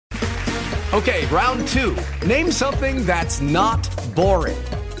Okay, round two. Name something that's not boring.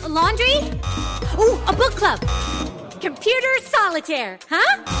 A laundry? Ooh, a book club. Computer solitaire,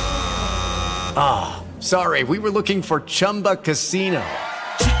 huh? Ah, sorry, we were looking for Chumba Casino.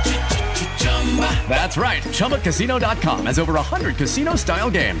 That's right, ChumbaCasino.com has over 100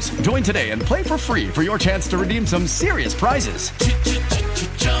 casino-style games. Join today and play for free for your chance to redeem some serious prizes.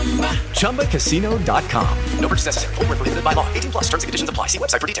 ChumbaCasino.com. No purchase necessary. Void where prohibited by law. 18 plus. Terms and conditions apply. See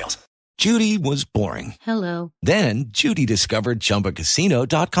website for details. Judy was boring. Hello. Then Judy discovered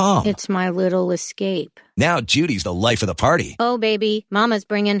ChumbaCasino.com. It's my little escape. Now Judy's the life of the party. Oh, baby, mama's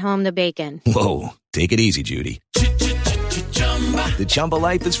bringing home the bacon. Whoa, take it easy, Judy. The Chumba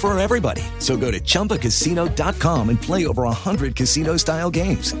life is for everybody. So go to ChumbaCasino.com and play over 100 casino-style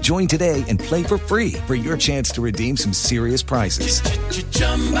games. Join today and play for free for your chance to redeem some serious prizes.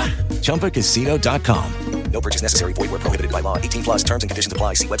 ChumbaCasino.com. No purchase necessary. Void where prohibited by law. 18 plus. Terms and conditions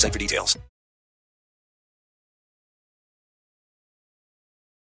apply. See website for details.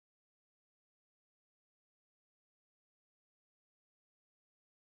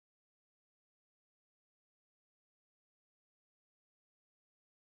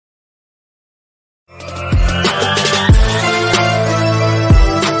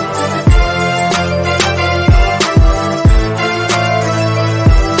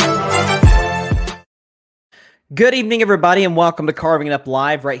 Good evening, everybody, and welcome to Carving It Up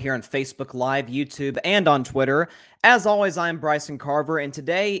Live right here on Facebook Live, YouTube, and on Twitter. As always, I'm Bryson Carver, and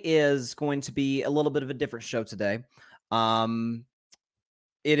today is going to be a little bit of a different show today.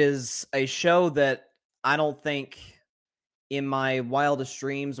 It is a show that I don't think in my wildest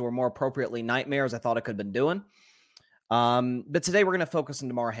dreams, or more appropriately nightmares, I thought I could have been doing. But today we're going to focus on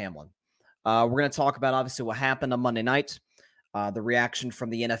Damar Hamlin. We're going to talk about, obviously, what happened on Monday night, the reaction from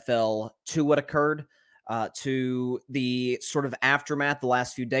the NFL to what occurred, to the sort of aftermath, the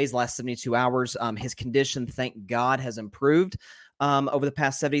last few days, last 72 hours. His condition, thank God, has improved over the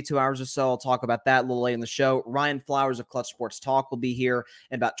past 72 hours or so. I'll talk about that a little later in the show. Ryan Flowers of Clutch Sports Talk will be here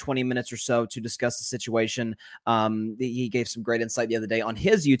in about 20 minutes or so to discuss the situation. He gave some great insight the other day on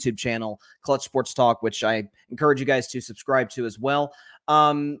his YouTube channel, Clutch Sports Talk, which I encourage you guys to subscribe to as well.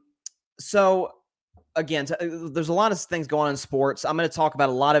 Again, there's a lot of things going on in sports. I'm going to talk about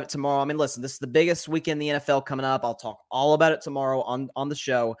a lot of it tomorrow. I mean, listen, this is the biggest weekend in the NFL coming up. I'll talk all about it tomorrow on the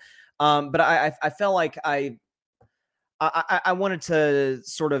show. But I felt like I wanted to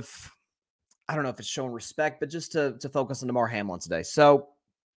sort of, I don't know if it's showing respect, but just to focus on Damar Hamlin today. So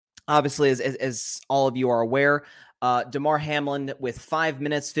obviously, as all of you are aware, Damar Hamlin with 5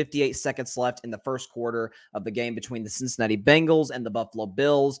 minutes, 58 seconds left in the first quarter of the game between the Cincinnati Bengals and the Buffalo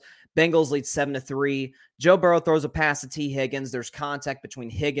Bills. Bengals lead 7-3. Joe Burrow throws a pass to T. Higgins. There's contact between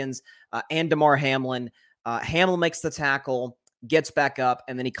Higgins and Damar Hamlin. Hamlin makes the tackle, gets back up,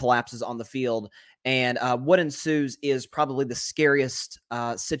 and then he collapses on the field. And what ensues is probably the scariest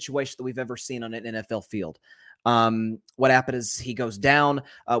situation that we've ever seen on an NFL field. What happened is he goes down.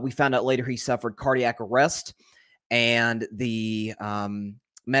 We found out later he suffered cardiac arrest, and the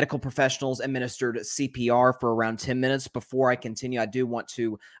medical professionals administered CPR for around 10 minutes. Before I continue, I do want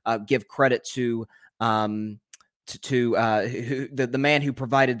to give credit to the man who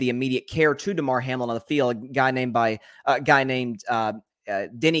provided the immediate care to Damar Hamlin on the field, a guy named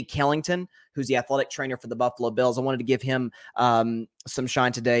Denny Kellington, who's the athletic trainer for the Buffalo Bills. I wanted to give him some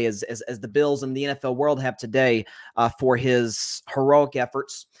shine today, as the Bills and the NFL world have today, for his heroic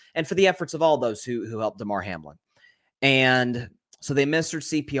efforts and for the efforts of all those who helped Damar Hamlin. And so they administered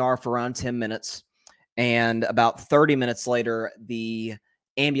CPR for around 10 minutes, and about 30 minutes later, the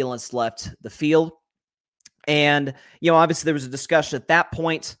ambulance left the field. And, obviously there was a discussion at that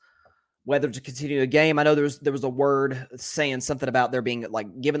point whether to continue the game. I know there was a word saying something about there being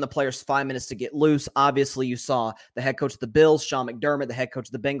giving the players 5 minutes to get loose. Obviously, you saw the head coach of the Bills, Sean McDermott, the head coach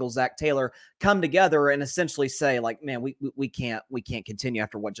of the Bengals, Zach Taylor, come together and essentially say, man, we can't continue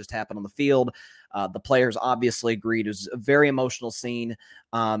after what just happened on the field. The players obviously agreed. It was a very emotional scene,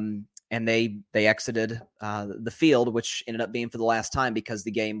 and they exited the field, which ended up being for the last time because the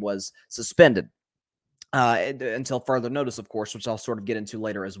game was suspended. Until further notice, of course, which I'll sort of get into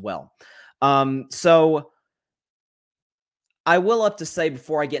later as well. So I will have to say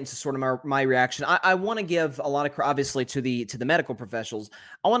before I get into sort of my reaction, I want to give a lot of credit, obviously, to the medical professionals.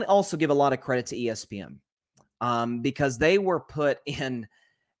 I want to also give a lot of credit to ESPN because they were put in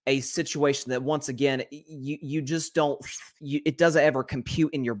a situation that, once again, you just don't, it doesn't ever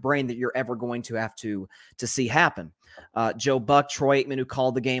compute in your brain that you're ever going to have to see happen. Joe Buck, Troy Aikman, who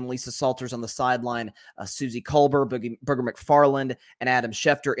called the game, Lisa Salters on the sideline, Susie Colbert, Booger McFarland, and Adam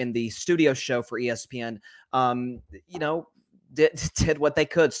Schefter in the studio show for ESPN. did what they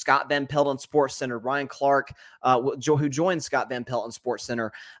could. Scott Van Pelt on Sports Center, Ryan Clark, who joined Scott Van Pelt on Sports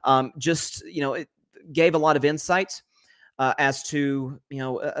Center, it gave a lot of insight as to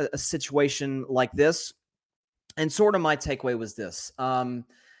a situation like this. And sort of my takeaway was this: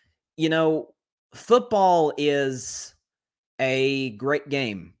 football is a great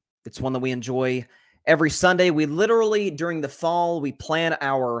game. It's one that we enjoy every Sunday. We literally, during the fall, we plan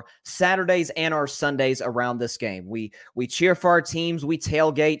our Saturdays and our Sundays around this game. We cheer for our teams. We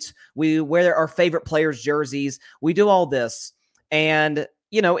tailgate. We wear our favorite players' jerseys. We do all this. And,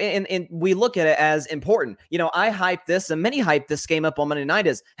 and we look at it as important. I hype this, and many hype this game up on Monday night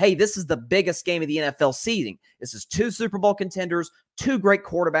as, hey, this is the biggest game of the NFL season. This is 2 Super Bowl contenders, 2 great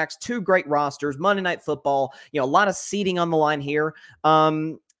quarterbacks, 2 great rosters, Monday Night Football, a lot of seeding on the line here.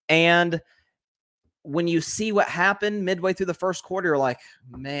 And when you see what happened midway through the first quarter, you're like,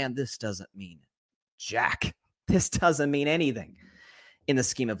 man, this doesn't mean jack. This doesn't mean anything in the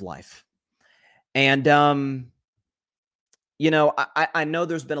scheme of life. And, I know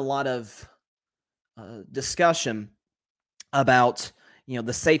there's been a lot of discussion about,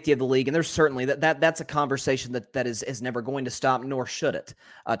 the safety of the league. And there's certainly that's a conversation that is never going to stop, nor should it.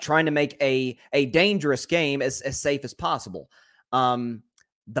 Trying to make a dangerous game as safe as possible.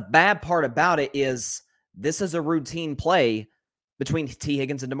 The bad part about it is this is a routine play between T.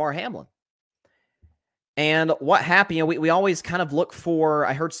 Higgins and Damar Hamlin. And what happened, we always kind of look for,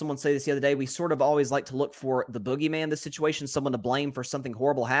 I heard someone say this the other day, we sort of always like to look for the boogeyman in this situation, someone to blame for something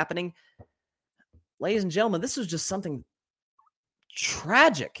horrible happening. Ladies and gentlemen, this was just something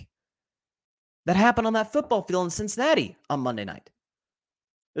tragic that happened on that football field in Cincinnati on Monday night.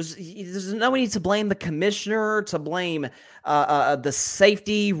 There's no need to blame the commissioner, to blame the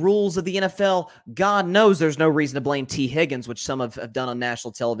safety rules of the NFL. God knows there's no reason to blame T. Higgins, which some have done on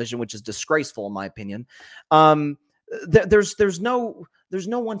national television, which is disgraceful in my opinion. There's no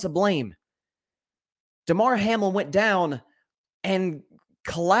one to blame. Damar Hamlin went down and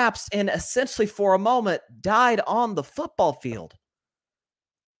collapsed and essentially for a moment died on the football field.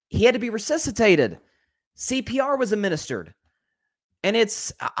 He had to be resuscitated. CPR was administered. And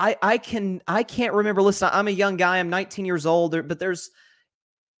it's, I can't remember. Listen, I'm a young guy. I'm 19 years old, but there's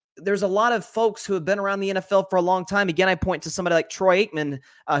a lot of folks who have been around the NFL for a long time. Again, I point to somebody like Troy Aikman,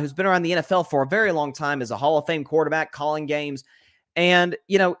 who's been around the NFL for a very long time as a Hall of Fame quarterback, calling games. And,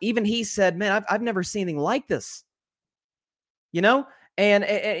 even he said, man, I've never seen anything like this, and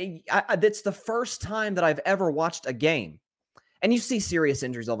it's the first time that I've ever watched a game. And you see serious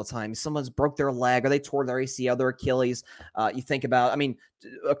injuries all the time. Someone's broke their leg or they tore their ACL, their Achilles. You think about,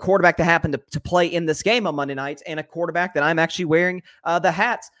 a quarterback that happened to play in this game on Monday night and a quarterback that I'm actually wearing the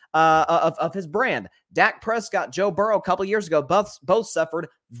hat of his brand. Dak Prescott, Joe Burrow a couple years ago, both suffered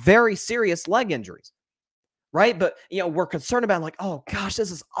very serious leg injuries, right? But, we're concerned about like, oh gosh, this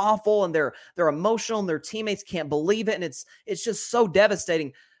is awful. And they're emotional and their teammates can't believe it. And it's just so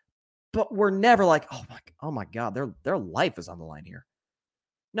devastating. But we're never like, oh my God, their life is on the line here.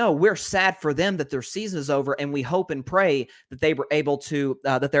 No, we're sad for them that their season is over, and we hope and pray that they're able to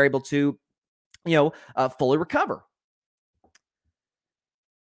fully recover.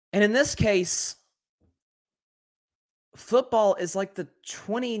 And in this case, football is like the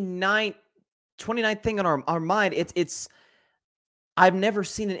 29th thing on our mind. It's I've never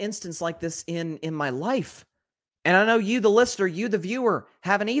seen an instance like this in my life, and I know you, the listener, you, the viewer,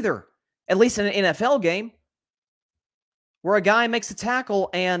 haven't either. At least in an NFL game, where a guy makes a tackle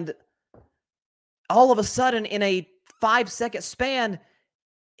and all of a sudden in a 5-second span,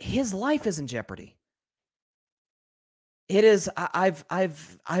 his life is in jeopardy. It is, I've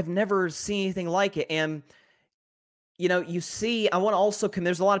never seen anything like it. And, you see, I want to also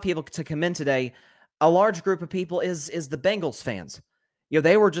there's a lot of people to commend today. A large group of people is the Bengals fans.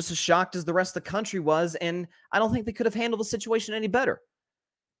 They were just as shocked as the rest of the country was. And I don't think they could have handled the situation any better.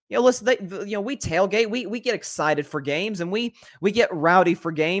 Listen, we tailgate, we get excited for games and we get rowdy for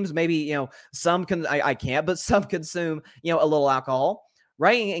games. Maybe, some can, I can't, but some consume, a little alcohol,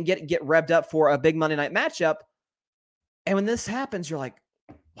 right? And get revved up for a big Monday night matchup. And when this happens, you're like,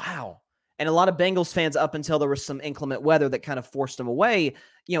 wow. And a lot of Bengals fans, up until there was some inclement weather that kind of forced them away,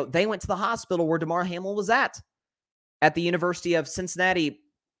 they went to the hospital where Damar Hamlin was at the University of Cincinnati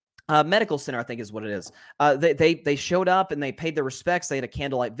Medical Center, I think is what it is. They showed up and they paid their respects. They had a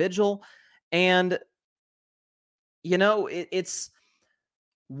candlelight vigil. And, it's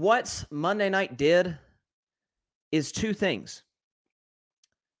what Monday night did is 2 things.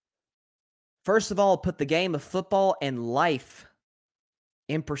 First of all, put the game of football and life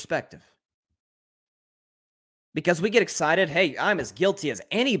in perspective. because we get excited. Hey, I'm as guilty as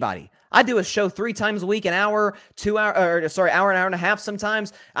anybody. I do a show 3 times a week, an hour, 2 hour, hour and a half.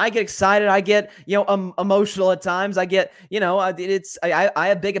 Sometimes I get excited. I get, emotional at times. I get, I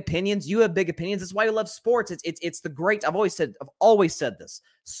have big opinions. You have big opinions. That's why we love sports. It's the great, I've always said this.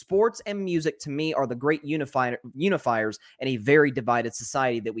 Sports and music to me are the great unifiers in a very divided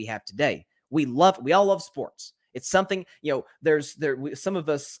society that we have today. We all love sports. It's something, some of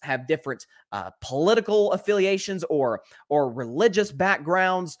us have different political affiliations or religious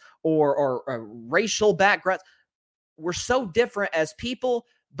backgrounds or racial backgrounds. We're so different as people,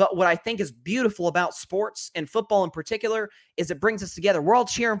 but what I think is beautiful about sports and football in particular is it brings us together. We're all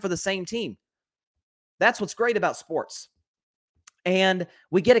cheering for the same team. That's what's great about sports. And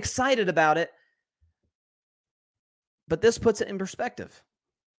we get excited about it, but this puts it in perspective.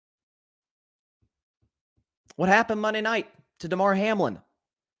 What happened Monday night to Damar Hamlin?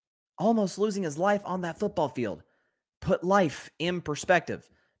 Almost losing his life on that football field. Put life in perspective.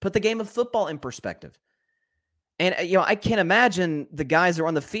 Put the game of football in perspective. And, I can't imagine the guys that are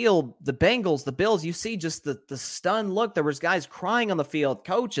on the field, the Bengals, the Bills, you see just the stunned look. There was guys crying on the field,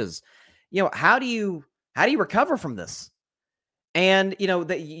 coaches. How do you recover from this? And,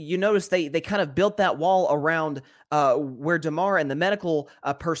 you notice they kind of built that wall around where Damar and the medical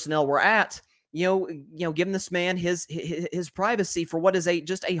personnel were at. Giving this man his privacy for what is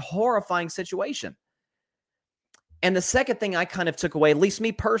just a horrifying situation. And the second thing I kind of took away, at least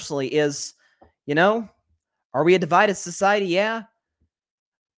me personally, is, are we a divided society? Yeah.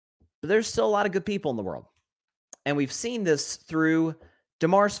 But there's still a lot of good people in the world. And we've seen this through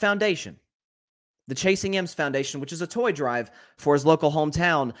Damar's foundation, the Chasing M's Foundation, which is a toy drive for his local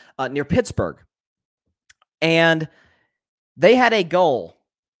hometown near Pittsburgh. And they had a goal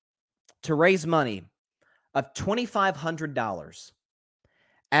to raise money of $2,500.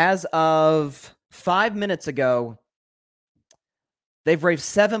 As of 5 minutes ago, they've raised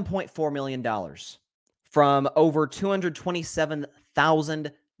 $7.4 million from over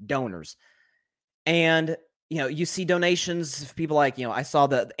 227,000 donors. And, you see donations of people like, I saw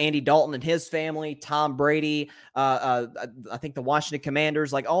the Andy Dalton and his family, Tom Brady, I think the Washington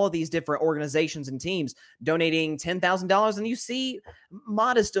Commanders, like all of these different organizations and teams donating $10,000. And you see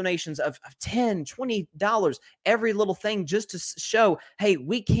modest donations of $10, $20, every little thing just to show, hey,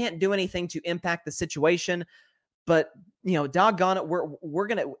 we can't do anything to impact the situation, but, doggone it, we're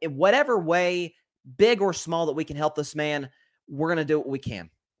going to, in whatever way, big or small, that we can help this man, we're going to do what we can.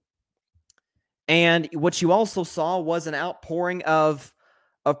 And what you also saw was an outpouring of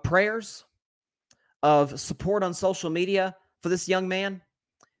prayers, of support on social media for this young man.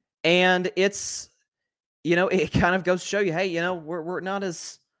 And it's, it kind of goes to show you, hey, we're not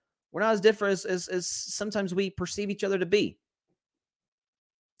as different as sometimes we perceive each other to be.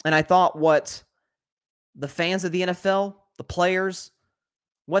 And I thought what the fans of the NFL, the players,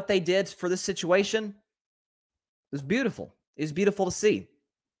 what they did for this situation was beautiful. It was beautiful to see.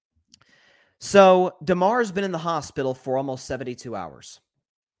 So Damar's been in the hospital for almost 72 hours.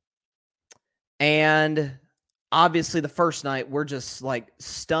 And obviously the first night we're just like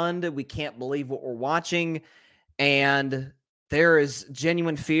stunned. We can't believe what we're watching. And there is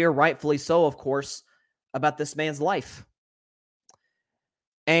genuine fear, rightfully so, of course, about this man's life.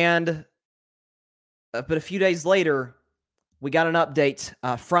 And but a few days later, we got an update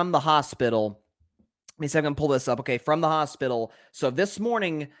from the hospital. Let me see if I can pull this up. Okay, from the hospital. So this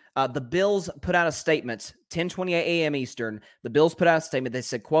morning, the Bills put out a statement, 10:28 a.m. Eastern. The Bills put out a statement. They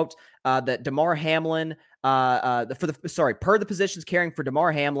said, quote, that Damar Hamlin, per the physicians caring for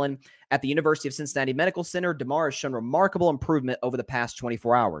Damar Hamlin at the University of Cincinnati Medical Center, Damar has shown remarkable improvement over the past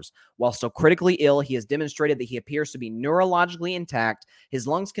 24 hours. While still critically ill, he has demonstrated that he appears to be neurologically intact. His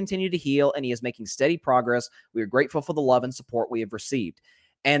lungs continue to heal, and he is making steady progress. We are grateful for the love and support we have received.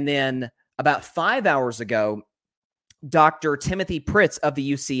 And then about 5 hours ago, Dr. Timothy Pritz of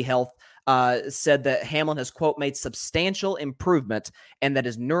the UC Health said that Hamlin has, quote, made substantial improvement and that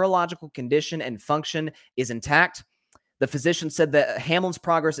his neurological condition and function is intact. The physician said that Hamlin's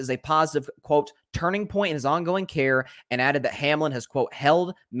progress is a positive, quote, turning point in his ongoing care, and added that Hamlin has, quote,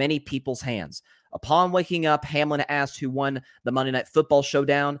 held many people's hands. Upon waking up, Hamlin asked who won the Monday Night Football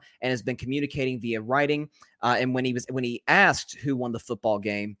showdown and has been communicating via writing. And when he asked who won the football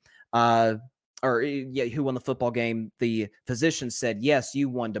game, who won the football game, the physician said, yes, you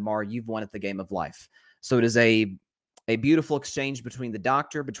won, Damar. You've won at the game of life. So it is a beautiful exchange between the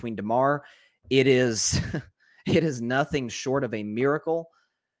doctor, between Damar. It is nothing short of a miracle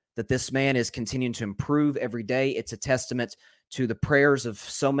that this man is continuing to improve every day. It's a testament to the prayers of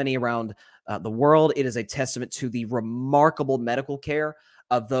so many around the world. It is a testament to the remarkable medical care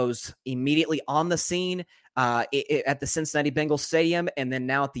of those immediately on the scene at the Cincinnati Bengals Stadium, and then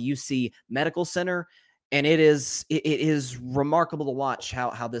now at the UC Medical Center. And it is remarkable to watch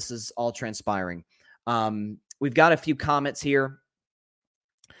how this is all transpiring. We've got a few comments here.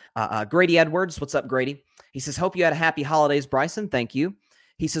 Grady Edwards, what's up, Grady? He says, hope you had a happy holidays, Bryson. Thank you.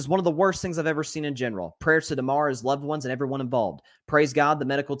 He says, one of the worst things I've ever seen in general. Prayers to Damar, his loved ones, and everyone involved. Praise God, the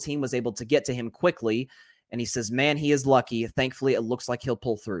medical team was able to get to him quickly. And he says, man, he is lucky. Thankfully, it looks like he'll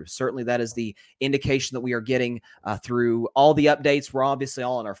pull through. Certainly, that is the indication that we are getting through all the updates. We're obviously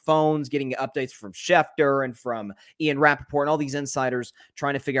all on our phones, getting updates from Schefter and from Ian Rappaport and all these insiders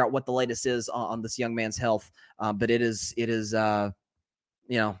trying to figure out what the latest is on this young man's health. But it is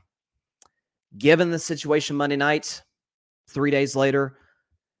given the situation Monday night, 3 days later,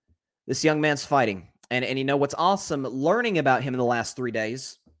 this young man's fighting. And you know what's awesome, learning about him in the last 3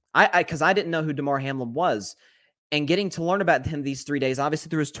 days, because I didn't know who Damar Hamlin was, and getting to learn about him these 3 days, obviously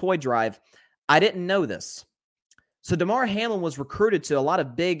through his toy drive, I didn't know this. So Damar Hamlin was recruited to a lot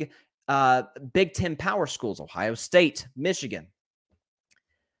of Big Ten power schools, Ohio State, Michigan.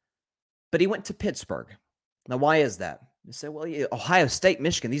 But he went to Pittsburgh. Now, why is that? You say, well, Ohio State,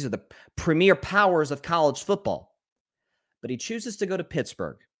 Michigan, these are the premier powers of college football. But he chooses to go to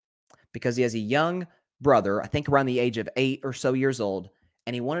Pittsburgh because he has a young brother, I think around the age of 8 or so years old,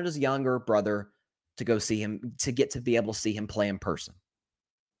 and he wanted his younger brother to go see him, to get to be able to see him play in person.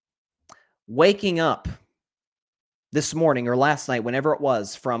 Waking up this morning or last night, whenever it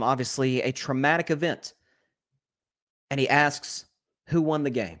was, from obviously a traumatic event, and he asks, who won the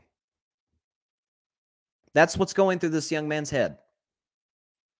game? That's what's going through this young man's head.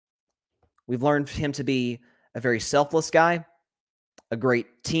 We've learned him to be a very selfless guy, a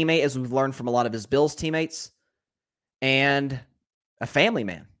great teammate, as we've learned from a lot of his Bills teammates, and a family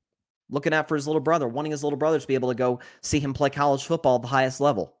man, looking out for his little brother, wanting his little brother to be able to go see him play college football at the highest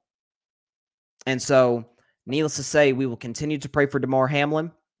level. And so, needless to say, we will continue to pray for Damar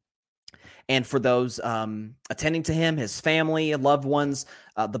Hamlin and for those attending to him, his family, loved ones,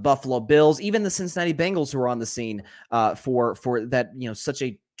 the Buffalo Bills, even the Cincinnati Bengals who are on the scene for that, such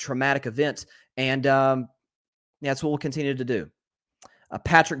a traumatic event. And that's what we'll continue to do.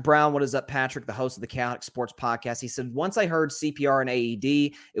 Patrick Brown, what is up, Patrick, the host of the Chaotic Sports Podcast? He said, once I heard CPR and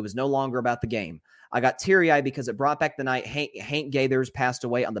AED, it was no longer about the game. I got teary-eyed because it brought back the night Hank Gaithers passed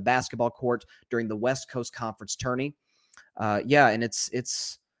away on the basketball court during the West Coast Conference tourney. And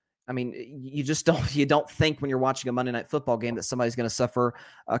it's I mean, you don't think when you're watching a Monday Night Football game that somebody's going to suffer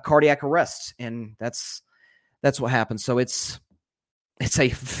a cardiac arrest, and that's what happens. So it's a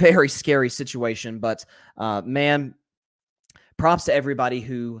very scary situation, but man, props to everybody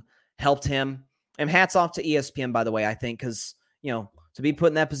who helped him, and hats off to ESPN, by the way, I think, because, to be put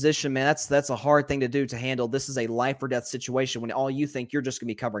in that position, man, that's a hard thing to do, to handle. This is a life or death situation when all you think you're just going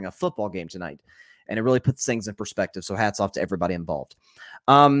to be covering a football game tonight. And it really puts things in perspective. So hats off to everybody involved.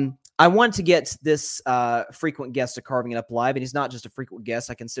 I want to get this frequent guest to Carving It Up Live, and he's not just a frequent guest.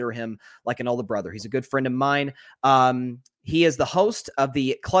 I consider him like an older brother. He's a good friend of mine. He is the host of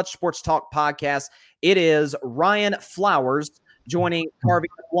the Clutch Sports Talk podcast. It is Ryan Flowers joining Carving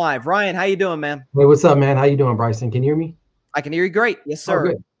It Up Live. Ryan, how you doing, man? Hey, what's up, man? How you doing, Bryson? Can you hear me? I can hear you great. Yes, sir.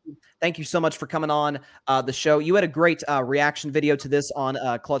 Oh, good. Thank you so much for coming on the show. You had a great reaction video to this on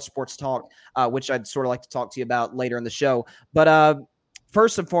Clutch Sports Talk, which I'd sort of like to talk to you about later in the show. But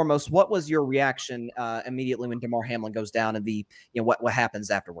first and foremost, what was your reaction immediately when Damar Hamlin goes down, and the what happens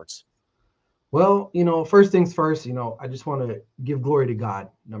afterwards? Well, first things first, I just want to give glory to God,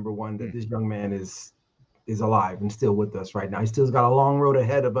 number one, that this young man is alive and still with us right now. He still's got a long road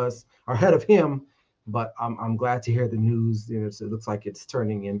ahead of us, or ahead of him. But I'm glad to hear the news. So it looks like it's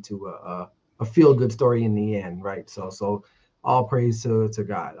turning into a feel-good story in the end, right? So all praise to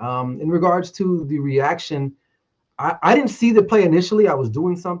God. In regards to the reaction, I didn't see the play initially. I was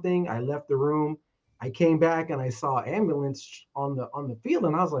doing something. I left the room. I came back and I saw ambulance on the field,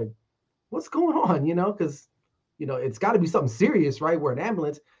 and I was like, "What's going on?" Because it's got to be something serious, right? We're an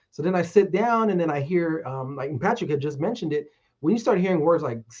ambulance. So then I sit down, and then I hear, like Patrick had just mentioned it. When you start hearing words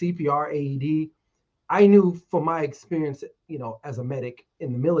like CPR, AED. I knew from my experience, as a medic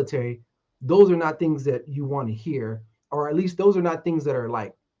in the military, those are not things that you want to hear, or at least those are not things that are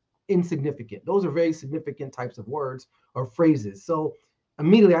like insignificant. Those are very significant types of words or phrases. So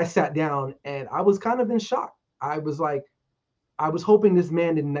immediately I sat down and I was kind of in shock. I was hoping this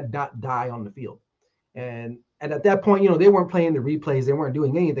man did not die on the field. And at that point, they weren't playing the replays. They weren't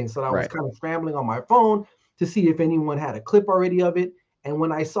doing anything. So I was kind of scrambling on my phone to see if anyone had a clip already of it. And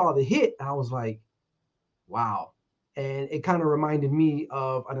when I saw the hit, I was like, wow. And it kind of reminded me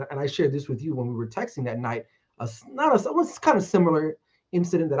of, and I shared this with you when we were texting that night, it was kind of similar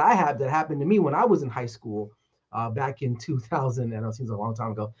incident that I had that happened to me when I was in high school back in 2000. And it seems like a long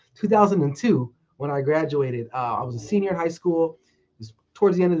time ago, 2002, when I graduated. I was a senior in high school. It was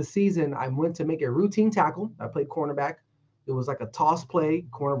towards the end of the season. I went to make a routine tackle. I played cornerback. It was like a toss play.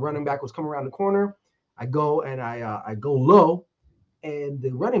 Corner running back was coming around the corner. I go and I go low, and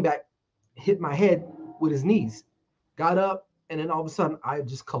the running back hit my head with his knees. Got up, and then all of a sudden I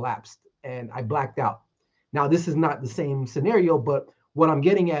just collapsed and I blacked out. Now, this is not the same scenario, but what I'm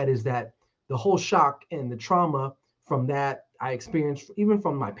getting at is that the whole shock and the trauma from that I experienced, even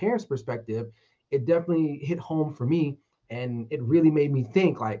from my parents' perspective, it definitely hit home for me. And it really made me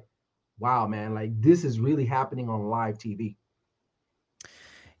think like, wow, man, like this is really happening on live TV.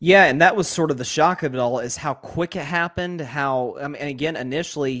 Yeah, and that was sort of the shock of it all, is how quick it happened. And again,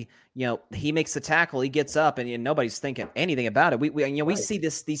 initially, he makes the tackle, he gets up, and nobody's thinking anything about it. We see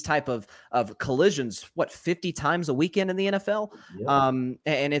these type of collisions 50 times a weekend in the NFL. Yeah.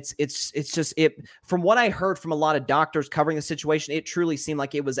 And it's just from what I heard from a lot of doctors covering the situation, it truly seemed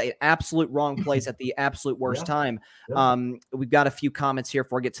like it was an absolute wrong place at the absolute worst time. Yeah. We've got a few comments here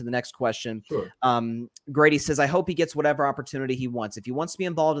before I get to the next question. Sure. Grady says, I hope he gets whatever opportunity he wants. If he wants to be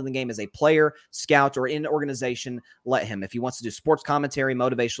involved in the game as a player, scout, or in an organization, let him. If he wants to do sports commentary,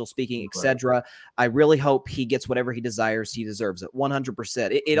 motivational speaking, etc., I really hope he gets whatever he desires. He deserves it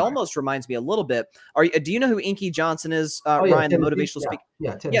 100%. It almost reminds me a little bit. Do you know who Inky Johnson is, Ryan, the motivational speaker?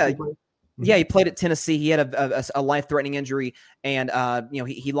 Yeah. Yeah, he played at Tennessee. He had a life-threatening injury, and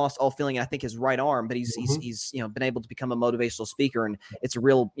he lost all feeling in, I think, his right arm. But he's been able to become a motivational speaker, and it's a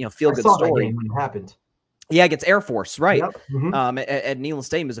real feel-good story. That game when it happened. Yeah, against Air Force, right? Yep. Mm-hmm. At Neyland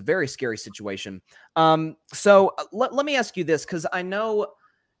Stadium is a very scary situation. So let me ask you this, because I know,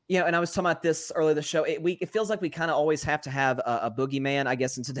 and I was talking about this earlier in the show. It feels like we kind of always have to have a boogeyman, I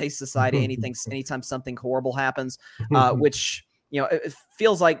guess, in today's society. Anytime something horrible happens, which it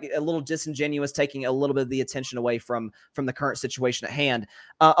feels like a little disingenuous, taking a little bit of the attention away from the current situation at hand.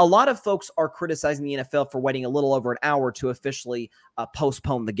 A lot of folks are criticizing the NFL for waiting a little over an hour to officially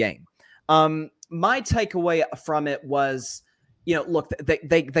postpone the game. My takeaway from it was, look,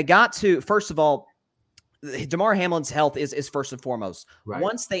 they got to, first of all, Damar Hamlin's health is first and foremost. Right.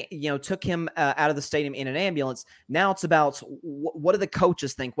 Once they, took him out of the stadium in an ambulance, now it's about what do the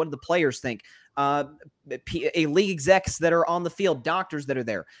coaches think? What do the players think? League execs that are on the field, doctors that are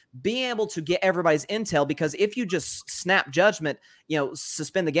there, being able to get everybody's intel, because if you just snap judgment,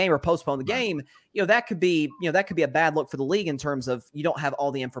 suspend the game or postpone the game, that could be a bad look for the league in terms of you don't have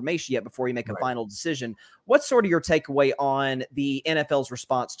all the information yet before you make a final decision. What's sort of your takeaway on the NFL's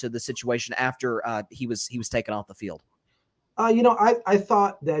response to the situation after he was taken off the field? I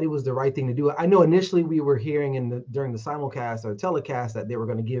thought that it was the right thing to do. I know initially we were hearing during the simulcast or telecast that they were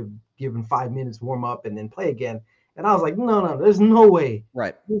going to give him 5 minutes warm up and then play again. And I was like, no, there's no way.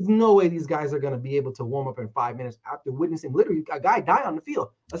 Right. There's no way these guys are going to be able to warm up in 5 minutes after witnessing literally a guy die on the field.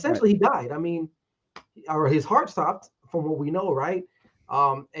 Essentially, He died. I mean, or his heart stopped from what we know, right?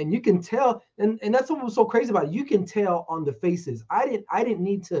 And you can tell, and that's what was so crazy about it. You can tell on the faces. I didn't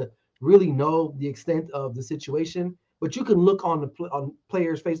need to really know the extent of the situation, but you can look on on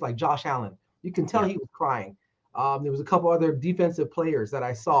players' face, like Josh Allen. You can tell he was crying. There was a couple other defensive players that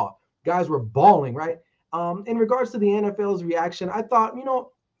I saw. Guys were bawling, right? In regards to the NFL's reaction, I thought,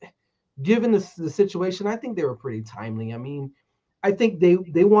 given the situation, I think they were pretty timely. I mean, I think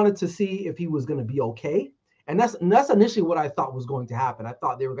they wanted to see if he was going to be okay. And that's initially what I thought was going to happen. I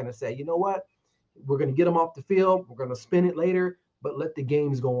thought they were going to say, you know what? We're going to get him off the field. We're going to spin it later, but let the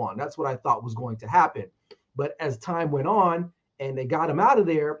games go on. That's what I thought was going to happen. But as time went on and they got him out of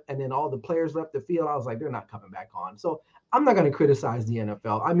there and then all the players left the field, I was like, they're not coming back on. So I'm not going to criticize the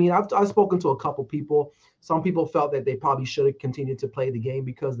NFL. I mean, I've spoken to a couple people. Some people felt that they probably should have continued to play the game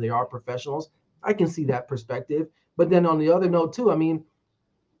because they are professionals. I can see that perspective. But then on the other note too, I mean,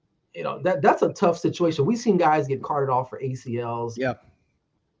 that's a tough situation. We've seen guys get carted off for ACLs,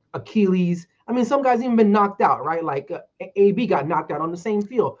 Achilles. I mean, some guys even been knocked out, right? Like AB got knocked out on the same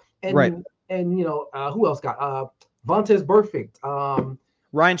field. And, right. And who else got Vontaze Burfict?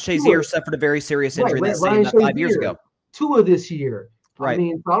 Ryan Shazier suffered a very serious injury in that stadium 5 years ago. Tua this year. Right. I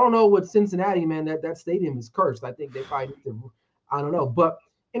mean, I don't know what Cincinnati, man, that stadium is cursed. I think they probably need to, I don't know. But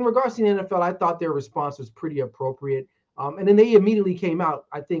in regards to the NFL, I thought their response was pretty appropriate. And then they immediately came out,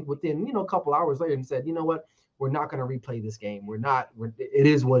 I think, within, a couple hours later and said, you know what, we're not going to replay this game. It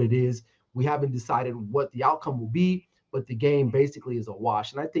is what it is. We haven't decided what the outcome will be, but the game basically is a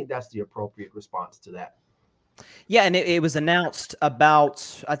wash. And I think that's the appropriate response to that. Yeah, and it was announced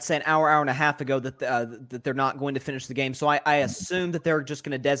about, I'd say, an hour and a half ago that they're not going to finish the game. So I assume that they're just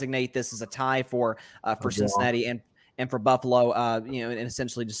going to designate this as a tie for Cincinnati. and for Buffalo, and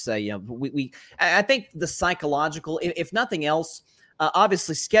essentially just say, I think the psychological, if nothing else,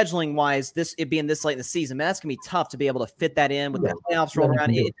 obviously scheduling wise, it being this late in the season, man, that's gonna be tough to be able to fit that in with the playoffs rolling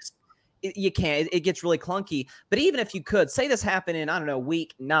around. You can't. It gets really clunky. But even if you could say this happened in, I don't know,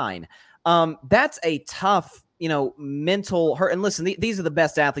 week 9, that's a tough, mental hurt. And listen, these are the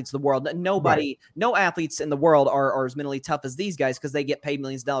best athletes in the world. No athletes in the world are as mentally tough as these guys because they get paid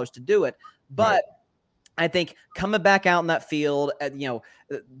millions of dollars to do it. But I think coming back out in that field at,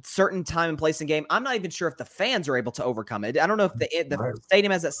 certain time and place in game, I'm not even sure if the fans are able to overcome it. I don't know if the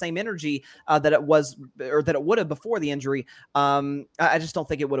stadium has that same energy that it was or that it would have before the injury. I just don't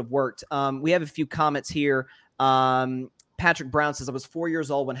think it would have worked. We have a few comments here. Patrick Brown says, I was 4 years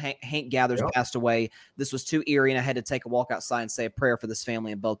old when Hank Gathers passed away. This was too eerie, and I had to take a walk outside and say a prayer for this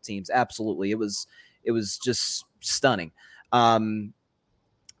family and both teams. Absolutely. It was just stunning.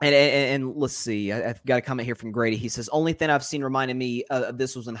 And let's see, I've got a comment here from Grady. He says, only thing I've seen reminding me of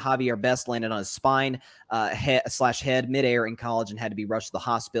this was when Javier Best landed on his spine head midair in college and had to be rushed to the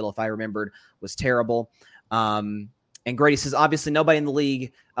hospital, if I remembered, was terrible. And Grady says, obviously nobody in the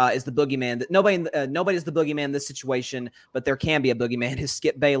league is the boogeyman. Nobody is the boogeyman in this situation, but there can be a boogeyman. Is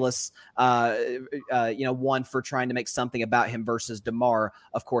Skip Bayless, one for trying to make something about him versus Damar.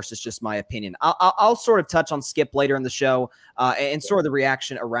 Of course, it's just my opinion. I'll sort of touch on Skip later in the show and sort of the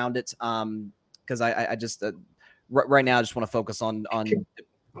reaction around it because I just right now I just want to focus on.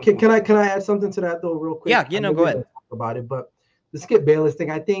 Can I add something to that though, real quick? Yeah, go ahead. Talk about it, but the Skip Bayless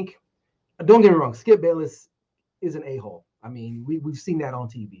thing, I think. Don't get me wrong, Skip Bayless is an a-hole. I mean, we've seen that on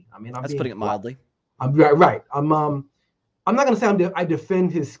TV. I mean, that's putting it mildly. I'm right. I'm not gonna say I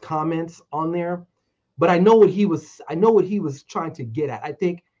defend his comments on there, but I know what he was trying to get at. I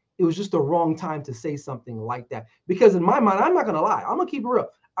think it was just the wrong time to say something like that. Because in my mind, I'm not gonna lie, I'm gonna keep it real.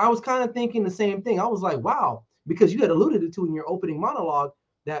 I was kind of thinking the same thing. I was like, wow, because you had alluded to in your opening monologue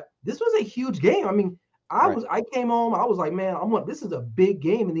that this was a huge game. I mean, I came home, I was like, man, this is a big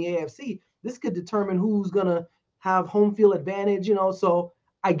game in the AFC. This could determine who's gonna have home field advantage, so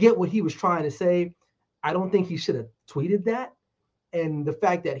I get what he was trying to say. I don't think he should have tweeted that. And the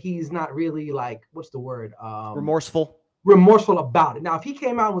fact that he's not really like, what's the word? Remorseful about it. Now, if he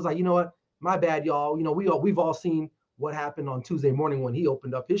came out and was like, you know what, my bad, y'all. We've all seen what happened on Tuesday morning when he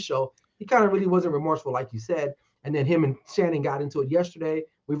opened up his show. He kind of really wasn't remorseful, like you said. And then him and Shannon got into it yesterday.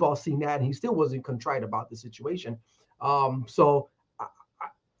 We've all seen that. And he still wasn't contrite about the situation.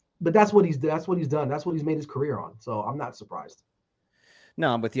 But that's what he's done. That's what he's made his career on. So I'm not surprised.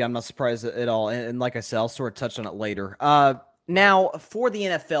 No, I'm with you. I'm not surprised at all. And like I said, I'll sort of touch on it later. Now, for the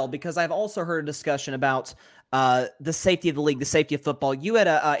NFL, because I've also heard a discussion about the safety of the league, the safety of football. You had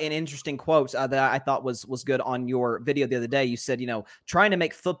an interesting quote that I thought was good on your video the other day. You said, trying to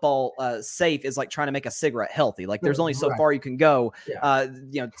make football safe is like trying to make a cigarette healthy. Like there's only so far you can go,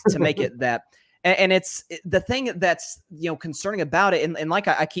 to make it that. And it's the thing that's, concerning about it. And like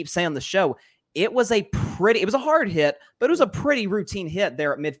I keep saying on the show, it was a hard hit, but it was a pretty routine hit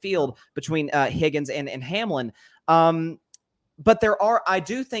there at midfield between Higgins and Hamlin. But I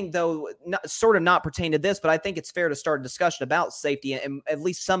do think though, not pertain to this, but I think it's fair to start a discussion about safety and at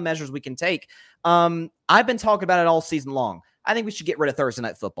least some measures we can take. I've been talking about it all season long. I think we should get rid of Thursday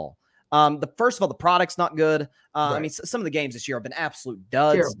Night Football. First of all, the product's not good. I mean, some of the games this year have been absolute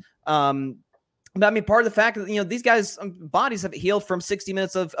duds. But I mean, part of the fact that, these guys' bodies have healed from 60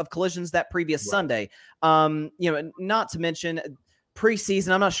 minutes of collisions that previous Sunday. Not to mention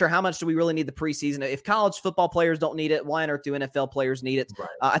preseason. I'm not sure how much do we really need the preseason. If college football players don't need it, why on earth do NFL players need it? Right.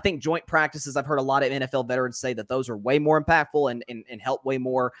 I think joint practices, I've heard a lot of NFL veterans say that those are way more impactful and help way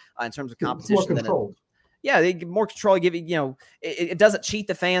more in terms of competition. They give more control. It doesn't cheat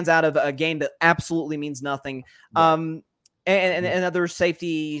the fans out of a game that absolutely means nothing. Right. And other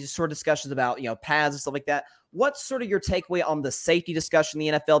safety sort of discussions about, pads and stuff like that. What's sort of your takeaway on the safety discussion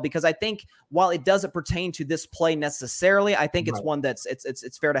in the NFL? Because I think while it doesn't pertain to this play necessarily, I think it's one that's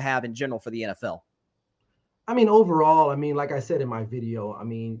it's fair to have in general for the NFL. I mean, overall, like I said in my video,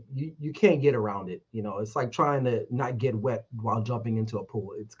 you can't get around it. It's like trying to not get wet while jumping into a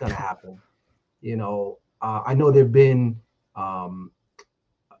pool. It's going to happen. I know there've been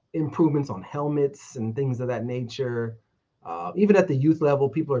improvements on helmets and things of that nature. Even at the youth level,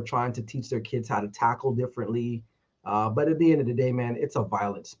 people are trying to teach their kids how to tackle differently. But at the end of the day, man, it's a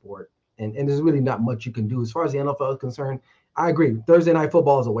violent sport. And there's really not much you can do. As far as the NFL is concerned, I agree. Thursday Night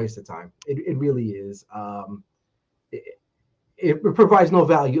Football is a waste of time. It really is. It provides no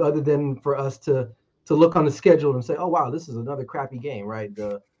value other than for us to look on the schedule and say, oh, wow, this is another crappy game, right?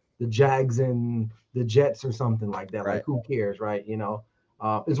 The Jags and the Jets or something like that. Right. Like, who cares, right?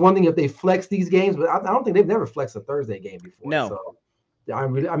 It's one thing if they flex these games, but I don't think they've never flexed a Thursday game before. No. So I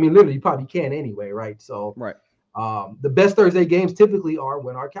mean, literally, you probably can anyway, right? So right. The best Thursday games typically are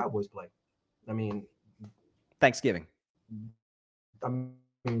when our Cowboys play. I mean, Thanksgiving. I'm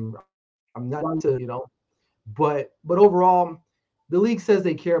not to, but overall, the league says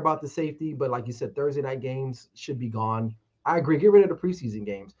they care about the safety, but like you said, Thursday night games should be gone. I agree. Get rid of the preseason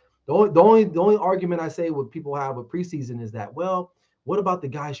games. The only argument I say what people have with preseason is that, well, what about the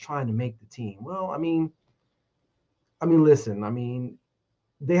guys trying to make the team? Well, I mean, listen,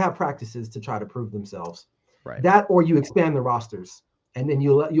 they have practices to try to prove themselves. Right. That, or you expand the rosters, and then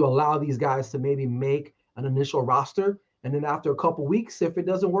you allow these guys to maybe make an initial roster, and then after a couple weeks, if it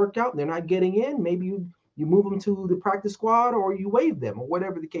doesn't work out and they're not getting in, maybe you move them to the practice squad or you waive them or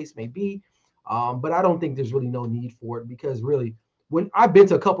whatever the case may be. But I don't think there's really no need for it, because really, when I've been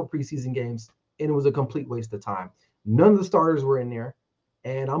to a couple preseason games and it was a complete waste of time. None of the starters were in there,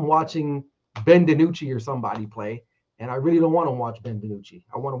 and I'm watching Ben DiNucci or somebody play, and I really don't want to watch Ben DiNucci.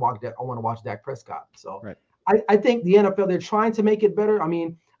 I want to watch Dak Prescott. So right. I think the NFL, they're trying to make it better. I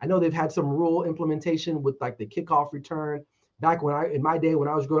mean, I know they've had some rule implementation with like the kickoff return. Back in my day when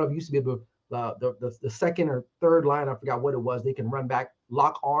I was growing up, you used to be able to the second or third line, I forgot what it was, they can run back,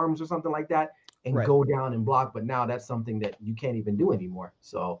 lock arms or something like that, and right. go down and block. But now that's something that you can't even do anymore.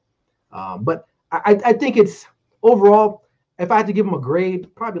 So, but I think it's overall, if I had to give them a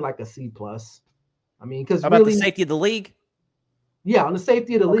grade, probably like a C+. I mean, because about the safety of the league. Yeah, on the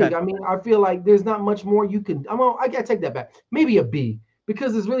safety of the league. I mean, I feel like there's not much more you can. I gotta take that back. Maybe a B,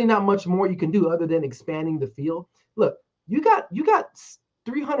 because there's really not much more you can do other than expanding the field. Look, you got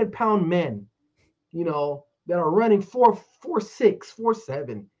 300-pound men, that are running 4'6",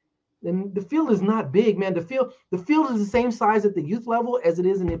 4'7", and the field is not big, man. The field is the same size at the youth level as it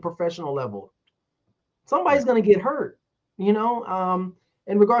is in the professional level. Somebody's gonna get hurt,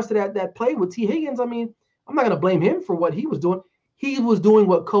 In regards to that play with T. Higgins, I mean, I'm not gonna blame him for what he was doing. He was doing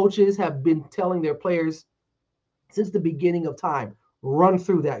what coaches have been telling their players since the beginning of time: run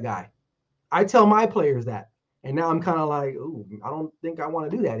through that guy. I tell my players that, and now I'm kind of like, ooh, I don't think I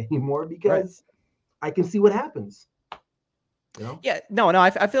want to do that anymore, because I can see what happens. Yeah, no, I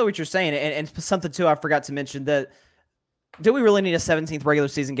feel what you're saying, and something too I forgot to mention, that do we really need a 17th regular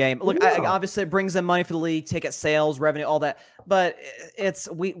season game? Look, obviously it brings in money for the league, ticket sales, revenue, all that, but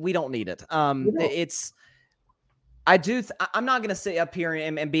we don't need it. I'm not going to sit up here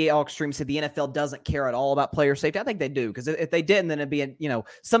and be all extreme, say the NFL doesn't care at all about player safety. I think they do, because if they didn't, then it'd be,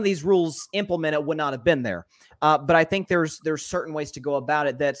 some of these rules implemented would not have been there. But I think there's certain ways to go about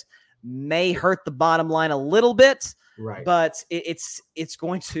it that may hurt the bottom line a little bit, right? But it's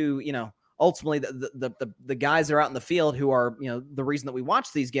going to, ultimately the guys that are out in the field who are, the reason that we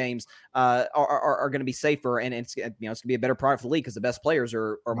watch these games are going to be safer, and it's going to be a better product for the league, because the best players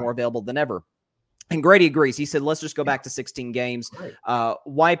are more available than ever. And Grady agrees. He said, let's just go back to 16 games. Right.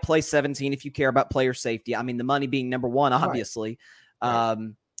 Why play 17 if you care about player safety? I mean, the money being number one, obviously. Right.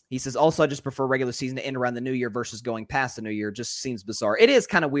 He says, also, I just prefer regular season to end around the new year versus going past the new year. Just seems bizarre. It is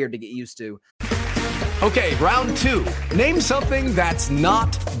kind of weird to get used to. Okay, round two. Name something that's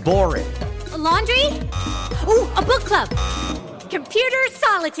not boring. A laundry? Ooh, a book club. Computer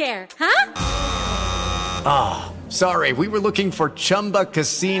solitaire, huh? Ah, sorry. We were looking for Chumba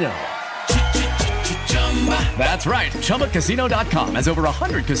Casino. That's right. ChumbaCasino.com has over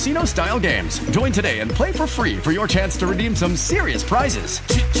 100 casino-style games. Join today and play for free for your chance to redeem some serious prizes.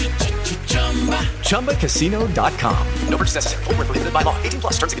 ChumbaCasino.com. No purchase necessary. Void where prohibited by law. 18+.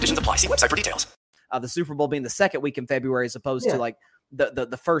 Terms and conditions apply. See website for details. The Super Bowl being the second week in February as opposed to like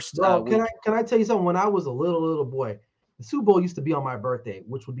the first week. Can I tell you something? When I was a little boy, the Super Bowl used to be on my birthday,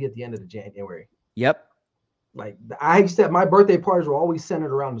 which would be at the end of January. Yep. Like my birthday parties were always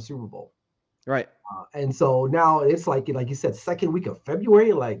centered around the Super Bowl. Right. And so now it's like you said, second week of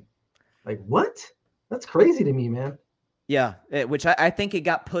February. Like what? That's crazy to me, man. Yeah, which I think it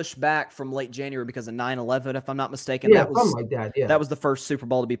got pushed back from late January because of 9/11, if I'm not mistaken. Yeah, something like that. Yeah, that was the first Super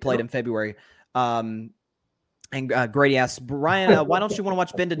Bowl to be played in February. And Grady asks, Brian, why don't you want to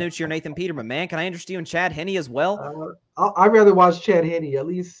watch Ben DiNucci or Nathan Peterman? Man, can I interest you in Chad Henne as well? I'd rather watch Chad Henne. At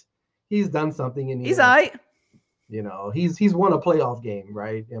least he's done something in the He's all right. He's won a playoff game,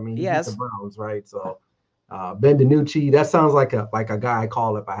 right? I mean, he beat the Browns, right? So Ben DiNucci, that sounds like a guy I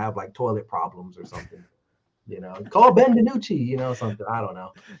call if I have like toilet problems or something. Call Ben DiNucci, something. I don't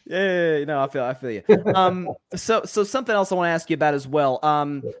know. Yeah, I feel you. So something else I want to ask you about as well.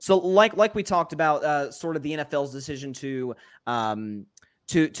 So like we talked about, sort of the NFL's decision to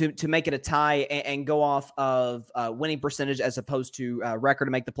make it a tie and go off of winning percentage as opposed to record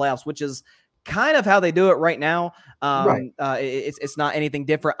to make the playoffs, which is kind of how they do it right now. Right. It's not anything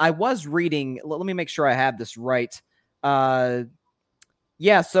different. I was reading. Let me make sure I have this right.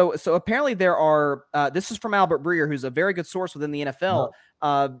 Yeah. So apparently there are. This is from Albert Breer, who's a very good source within the NFL.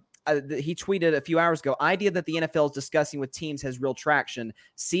 He tweeted a few hours ago, idea that the NFL is discussing with teams has real traction.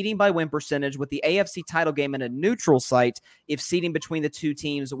 Seeding by win percentage with the AFC title game in a neutral site if seeding between the two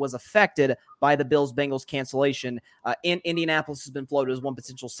teams was affected by the Bills-Bengals cancellation. In Indianapolis has been floated as one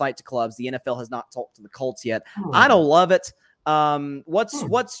potential site to clubs. The NFL has not talked to the Colts yet. I don't love it.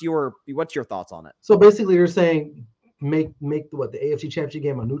 What's your thoughts on it? So basically you're saying make the AFC Championship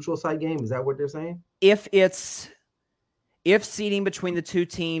game a neutral site game? Is that what they're saying? If seeding between the two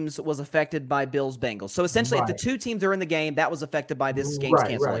teams was affected by Bills-Bengals. So essentially, if the two teams are in the game, that was affected by this game's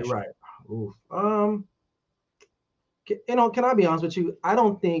cancellation. Right. Oof. Can I be honest with you? I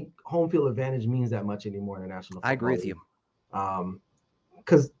don't think home field advantage means that much anymore in the National Football I agree with you.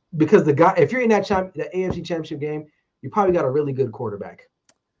 Because the guy, if you're in that AFC Championship game, you probably got a really good quarterback.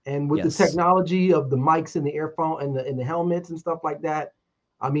 And with the technology of the mics and the earphone and the helmets and stuff like that,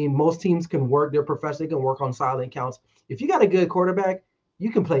 I mean, most teams can work. They're professional. They can work on silent counts. If you got a good quarterback,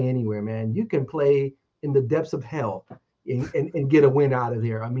 you can play anywhere, man. You can play in the depths of hell and get a win out of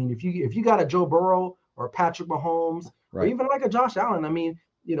there. I mean, if you got a Joe Burrow or Patrick Mahomes or even like a Josh Allen, I mean,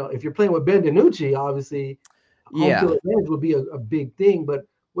 if you're playing with Ben DiNucci, obviously, home field advantage would be a big thing. But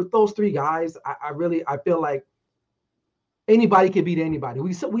with those three guys, I feel like anybody can beat anybody.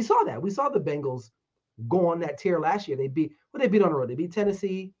 We saw that. We saw the Bengals go on that tear last year. They beat on the road. They beat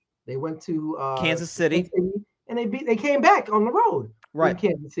Tennessee. They went to Kansas City, and they came back on the road, right? In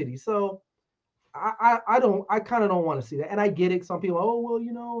Kansas City. So I kind of don't want to see that. And I get it. Some people,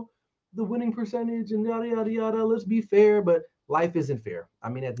 the winning percentage and yada yada yada. Let's be fair, but life isn't fair. I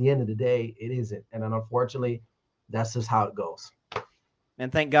mean, at the end of the day, it isn't. And then unfortunately, that's just how it goes.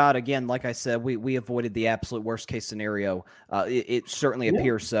 And thank God, again, like I said, we avoided the absolute worst case scenario. It certainly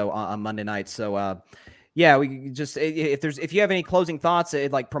appears so on Monday night. So, we just if you have any closing thoughts,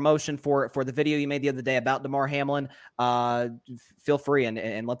 like promotion for the video you made the other day about Damar Hamlin, feel free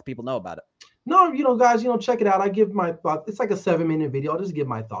and let the people know about it. No, guys, check it out. I give my thoughts. It's like a 7-minute video. I'll just give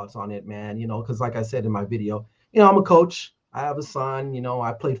my thoughts on it, man. Because like I said in my video, I'm a coach. I have a son.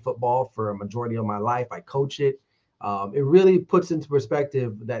 I played football for a majority of my life. I coach it. It really puts into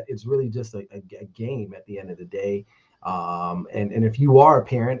perspective that it's really just a game at the end of the day. And if you are a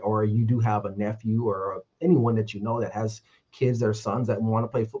parent or you do have a nephew or anyone that that has kids, their sons that want to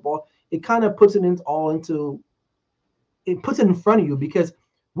play football, it kind of puts it in front of you because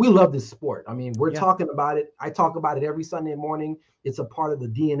we love this sport. I mean, we're talking about it. I talk about it every Sunday morning. It's a part of the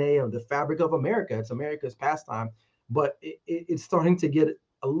DNA of the fabric of America. It's America's pastime, but it's starting to get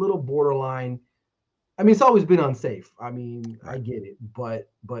a little borderline. I mean, it's always been unsafe. I mean, I get it, but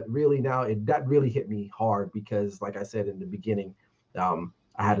really now that really hit me hard because, like I said in the beginning, I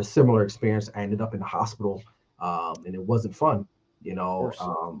had a similar experience. I ended up in the hospital, and it wasn't fun.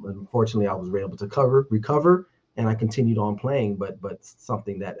 Unfortunately, I was able to recover, and I continued on playing. But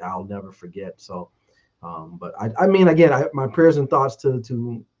something that I'll never forget. So, but I mean, again, my prayers and thoughts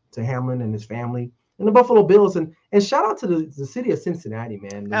to Hamlin and his family. And the Buffalo Bills, and shout out to the city of Cincinnati,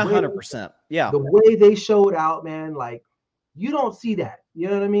 man. 100%. Yeah. The way they showed out, man, like you don't see that. You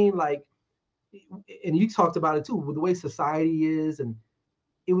know what I mean? Like, and you talked about it too, with the way society is. And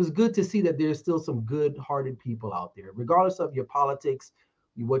it was good to see that there's still some good-hearted people out there, regardless of your politics,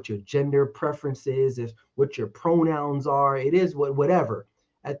 what your gender preference is, what your pronouns are. It is whatever.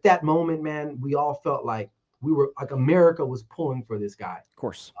 At that moment, man, we all felt like America was pulling for this guy. Of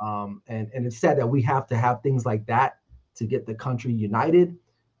course. And it's sad that we have to have things like that to get the country united,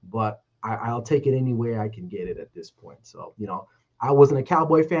 but I'll take it any way I can get it at this point. So, I wasn't a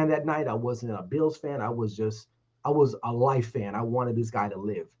Cowboy fan that night. I wasn't a Bills fan. I was a life fan. I wanted this guy to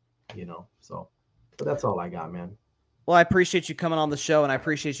live, so that's all I got, man. Well, I appreciate you coming on the show, and I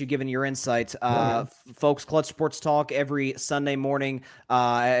appreciate you giving your insight. Folks, Clutch Sports Talk every Sunday morning.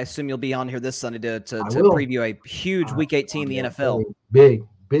 I assume you'll be on here this Sunday to preview a huge Week 18 in the NFL. Big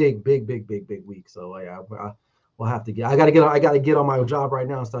week. So we'll have to I gotta get on my job right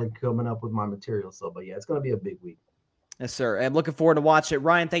now and start coming up with my material. So, but yeah, it's gonna be a big week. Yes, sir. I'm looking forward to watch it.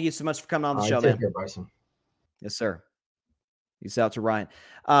 Ryan, thank you so much for coming on the show, man. Take care, Bryson. Yes, sir. Peace out to Ryan.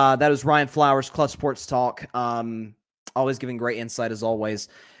 That was Ryan Flowers, Clutch Sports Talk. Always giving great insight as always.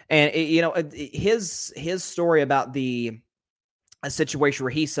 And his story about a situation where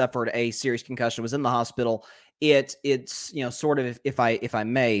he suffered a serious concussion, was in the hospital. It's sort of, if I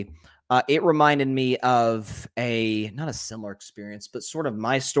may, it reminded me of not a similar experience, but sort of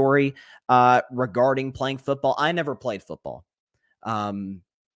my story regarding playing football. I never played football.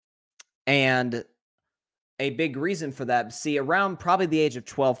 And a big reason for that, see, around probably the age of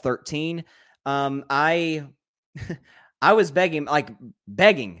 12, 13, I I was begging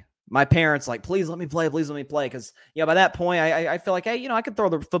my parents, like, please let me play. Because, by that point, I feel like, hey, I can throw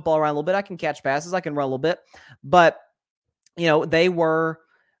the football around a little bit. I can catch passes. I can run a little bit. But, they were,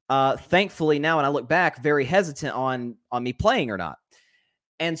 thankfully now, when I look back, very hesitant on me playing or not.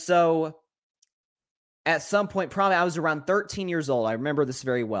 And so at some point, probably I was around 13 years old. I remember this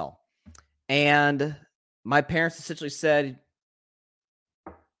very well. And my parents essentially said,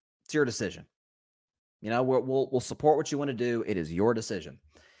 it's your decision. We'll support what you want to do. It is your decision.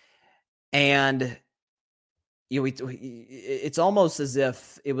 And it's almost as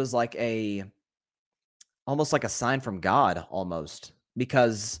if it was almost like a sign from God, almost,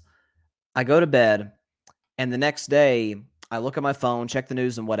 because I go to bed and the next day I look at my phone, check the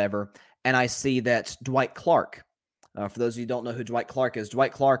news and whatever, and I see that Dwight Clark, for those of you who don't know who Dwight Clark is,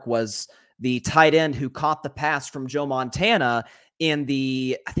 Dwight Clark was the tight end who caught the pass from Joe Montana in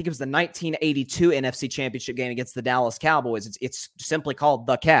I think it was the 1982 NFC Championship game against the Dallas Cowboys. It's simply called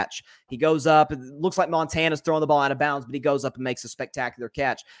the catch. He goes up. It looks like Montana's throwing the ball out of bounds, but he goes up and makes a spectacular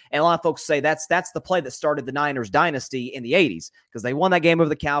catch. And a lot of folks say that's the play that started the Niners dynasty in the 80s, because they won that game over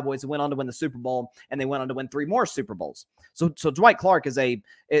the Cowboys and went on to win the Super Bowl, and they went on to win 3 more Super Bowls. So Dwight Clark is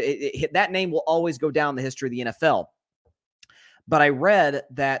that name will always go down in the history of the NFL. But I read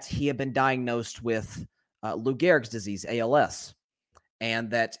that he had been diagnosed with Lou Gehrig's disease, ALS,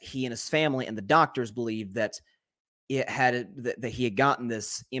 and that he and his family and the doctors believed that that he had gotten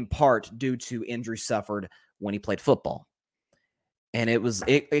this in part due to injury suffered when he played football. And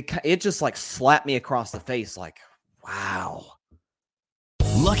it just like slapped me across the face, like, wow.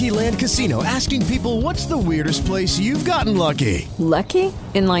 Lucky Land Casino, asking people, what's the weirdest place you've gotten lucky? Lucky?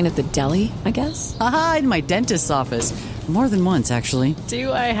 In line at the deli, I guess? Aha, in my dentist's office. More than once, actually.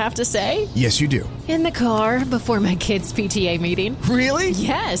 Do I have to say? Yes, you do. In the car before my kids' PTA meeting. Really?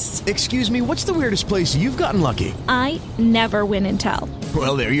 Yes. Excuse me, what's the weirdest place you've gotten lucky? I never win and tell.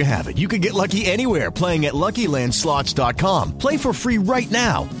 Well, there you have it. You can get lucky anywhere, playing at LuckyLandSlots.com. Play for free right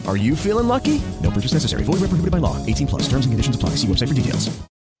now. Are you feeling lucky? No purchase necessary. Void where prohibited by law. 18+. Terms and conditions apply. See website for details.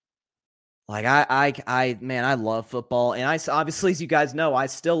 Like, I love football. And obviously, as you guys know, I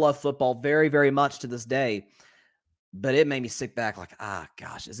still love football very, very much to this day. But it made me sit back like,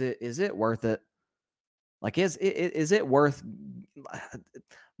 gosh, is it worth it? Like, is it worth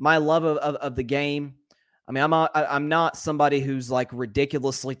my love of the game? I mean, I'm not somebody who's like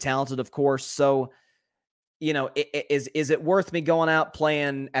ridiculously talented, of course. So, is it worth me going out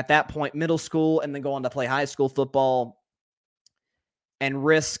playing at that point middle school and then going to play high school football and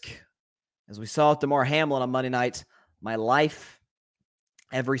risk, as we saw with Damar Hamlin on Monday night, my life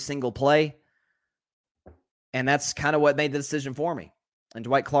every single play? And that's kind of what made the decision for me. And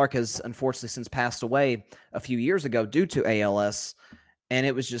Dwight Clark has unfortunately since passed away a few years ago due to ALS. And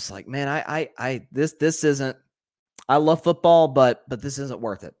it was just like, man, this isn't, I love football, but this isn't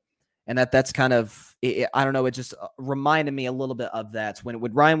worth it. And that's kind of, I don't know, it just reminded me a little bit of that when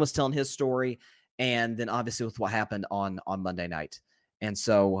Ryan was telling his story, and then obviously with what happened on Monday night. And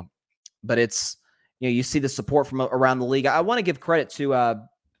so, but it's, you see the support from around the league. I want to give credit to,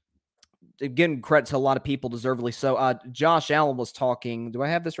 again, credit to a lot of people, deservedly so. Josh Allen was talking. Do I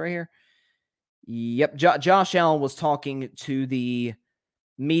have this right here? Yep. Josh Allen was talking to the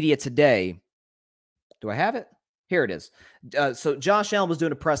media today. Do I have it? Here it is. So Josh Allen was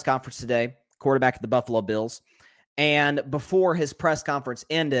doing a press conference today, quarterback of the Buffalo Bills. And before his press conference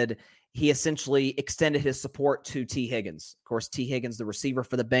ended, he essentially extended his support to T. Higgins. Of course, T. Higgins, the receiver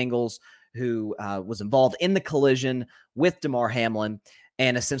for the Bengals, who was involved in the collision with Damar Hamlin.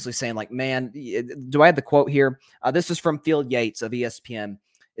 And essentially saying, like, man, do I have the quote here? This is from Field Yates of ESPN.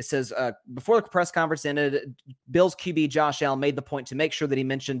 It says, before the press conference ended, Bills QB Josh Allen made the point to make sure that he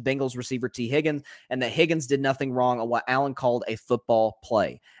mentioned Bengals receiver T. Higgins and that Higgins did nothing wrong on what Allen called a football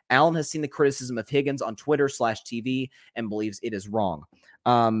play. Allen has seen the criticism of Higgins on Twitter/TV and believes it is wrong.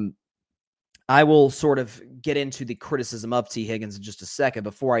 I will sort of get into the criticism of T. Higgins in just a second.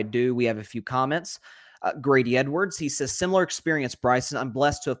 Before I do, we have a few comments. Grady Edwards, he says, similar experience, Bryson. I'm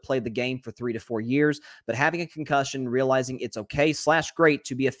blessed to have played the game for 3 to 4 years, but having a concussion, realizing it's okay/great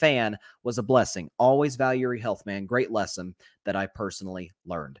to be a fan was a blessing. Always value your health, man. Great lesson that I personally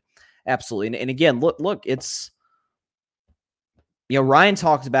learned. Absolutely. And again, look, it's, Ryan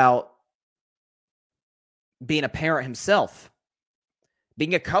talked about being a parent himself,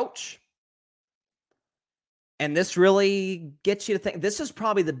 being a coach. And this really gets you to think, this is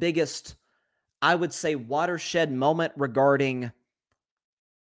probably the biggest, I would say, watershed moment regarding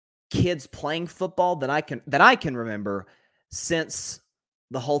kids playing football that I can remember since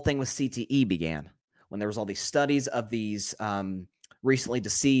the whole thing with CTE began, when there was all these studies of these recently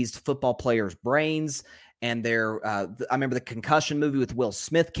deceased football players' brains. And I remember the concussion movie with Will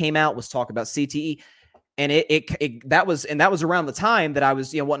Smith came out, was talking about CTE. And that was around the time that I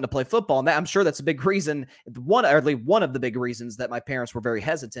was, wanting to play football. And I'm sure that's a big reason, one of the big reasons that my parents were very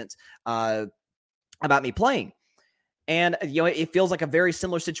hesitant about me playing. And, it feels like a very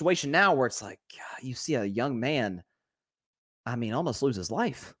similar situation now, where it's like, God, you see a young man, almost lose his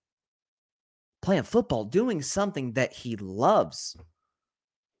life playing football, doing something that he loves.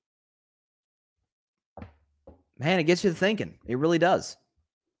 Man, it gets you to thinking. It really does.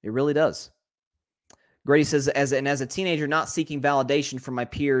 It really does. Grady says, as a teenager, not seeking validation from my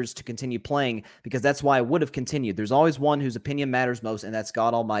peers to continue playing, because that's why I would have continued. There's always one whose opinion matters most, and that's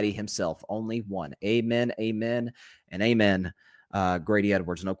God Almighty himself. Only one. Amen, amen, and amen. Grady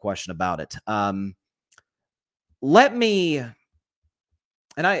Edwards, no question about it. I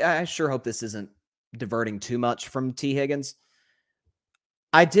sure hope this isn't diverting too much from T. Higgins.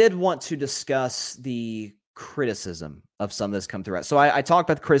 I did want to discuss the criticism of some of this come through. So I talked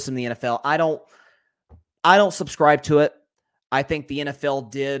about the criticism in the NFL. I don't subscribe to it. I think the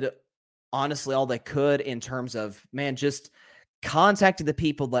NFL did, honestly, all they could in terms of, just contacting the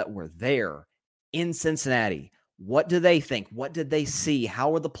people that were there in Cincinnati. What do they think? What did they see?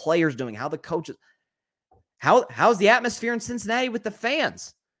 How are the players doing? How are the coaches? How's the atmosphere in Cincinnati with the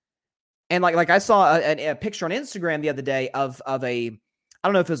fans? And like I saw a picture on Instagram the other day of a, I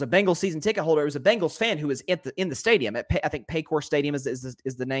don't know if it was a Bengals season ticket holder. It was a Bengals fan who was in the stadium. I think Paycor Stadium is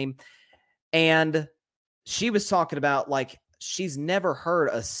the name. And she was talking about, like, she's never heard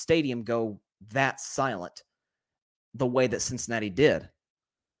a stadium go that silent the way that Cincinnati did.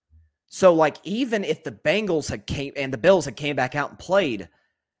 So, like, even if the Bengals and the Bills had came back out and played,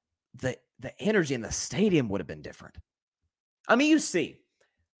 the energy in the stadium would have been different. You see,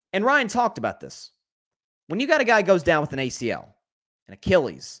 and Ryan talked about this. When you got a guy goes down with an ACL, an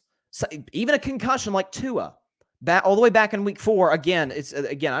Achilles, so even a concussion like Tua, all the way back in week 4, again,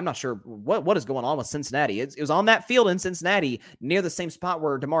 I'm not sure what is going on with Cincinnati. It was on that field in Cincinnati, near the same spot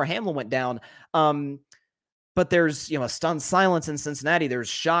where Damar Hamlin went down. But there's, a stunned silence in Cincinnati. There's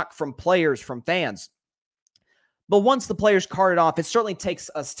shock from players, from fans. But once the players carted off, it certainly takes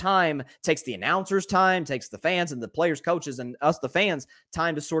us time, takes the announcers time, takes the fans and the players, coaches, and us, the fans,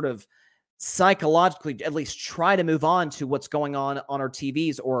 time to sort of psychologically at least try to move on to what's going on our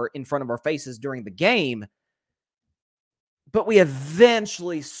TVs or in front of our faces during the game. But we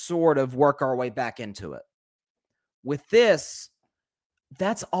eventually sort of work our way back into it. With this,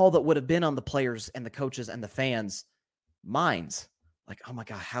 that's all that would have been on the players and the coaches and the fans' minds. Like, oh my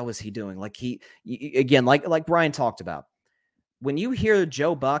God, how is he doing? Like like Brian talked about. When you hear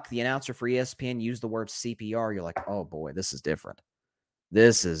Joe Buck, the announcer for ESPN, use the word CPR, you're like, oh boy, this is different.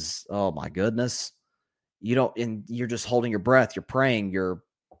 This is, oh my goodness. You're just holding your breath. You're praying.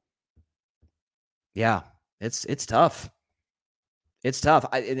 It's tough. It's tough.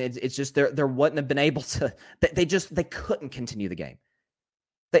 It's just there wouldn't have been able to. They couldn't continue the game.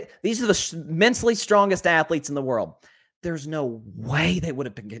 These are the mentally strongest athletes in the world. There's no way they would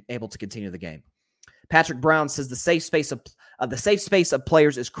have been able to continue the game. Patrick Brown says the safe space of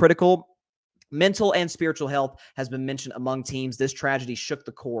players is critical. Mental and spiritual health has been mentioned among teams. This tragedy shook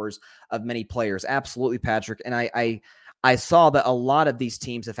the cores of many players. Absolutely, Patrick. And I saw that a lot of these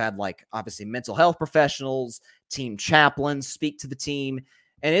teams have had, like, obviously mental health professionals, team chaplains speak to the team,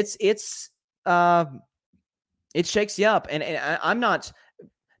 and it shakes you up. And I'm not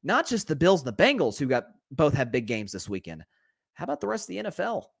just the Bills and the Bengals who both had big games this weekend. How about the rest of the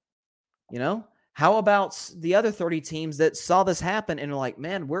NFL? How about the other 30 teams that saw this happen and are like,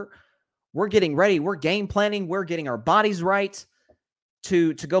 man, we're getting ready, we're game planning, we're getting our bodies right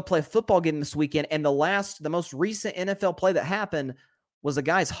to go play a football game this weekend. And the most recent NFL play that happened was a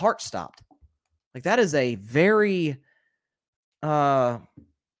guy's heart stopped. Like, that is a very, you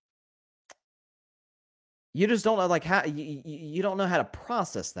just don't know, like, how you don't know how to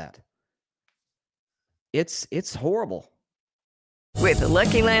process that. It's horrible. With the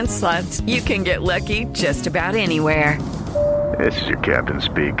Lucky Land Slots, you can get lucky just about anywhere. This is your captain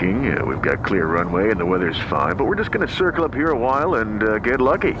speaking. We've got clear runway and the weather's fine, but we're just going to circle up here a while and get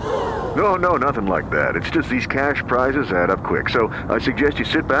lucky. No, nothing like that. It's just these cash prizes add up quick. So I suggest you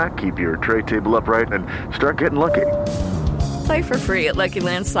sit back, keep your tray table upright, and start getting lucky. Play for free at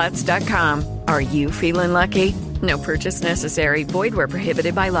LuckyLandSlots.com. Are you feeling lucky? No purchase necessary. Void where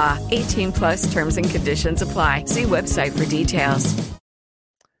prohibited by law. 18+ terms and conditions apply. See website for details.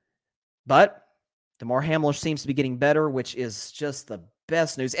 But Damar Hamlin seems to be getting better, which is just the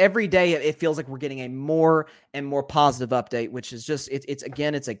best news. Every day it feels like we're getting a more and more positive update, which is just, it's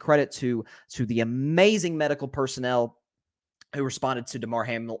a credit to the amazing medical personnel who responded to Damar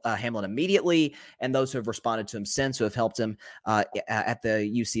Hamlin immediately, and those who have responded to him since, who have helped him at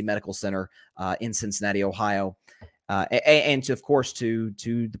the UC Medical Center in Cincinnati, Ohio. And of course, to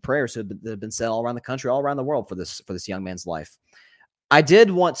the prayers that have been said all around the country, all around the world for this young man's life. I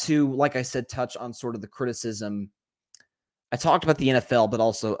did want to, like I said, touch on sort of the criticism. I talked about the NFL, but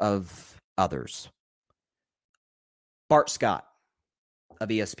also of others. Bart Scott of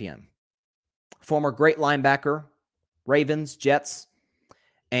ESPN, former great linebacker, Ravens, Jets,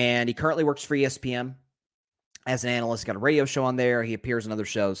 and he currently works for ESPN as an analyst. Got a radio show on there. He appears in other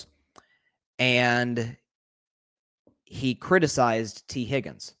shows. And he criticized T.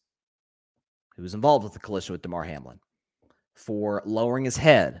 Higgins, who was involved with the collision with Damar Hamlin, for lowering his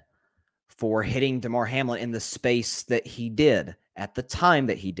head, for hitting Damar Hamlin in the space that he did at the time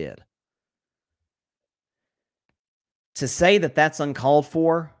that he did. To say that that's uncalled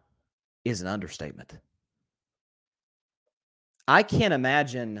for is an understatement. I can't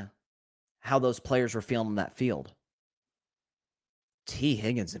imagine how those players were feeling on that field. T.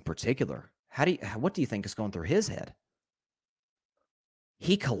 Higgins in particular. What do you think is going through his head?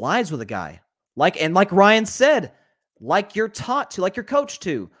 He collides with a guy. Like Ryan said, like you're taught to, like you're coached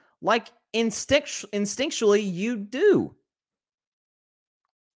to, like instinctually you do.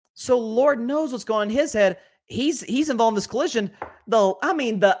 So Lord knows what's going on in his head. He's involved in this collision.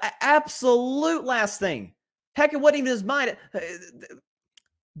 The absolute last thing. Heck, it wasn't even his mind.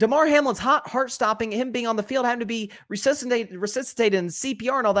 Damar Hamlin's heart stopping, him being on the field, having to be resuscitated in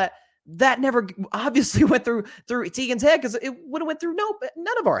CPR and all that. That never obviously went through Tegan's head, because it would have went through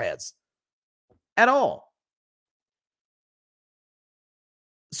none of our heads at all.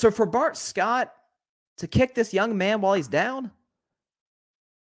 So for Bart Scott to kick this young man while he's down,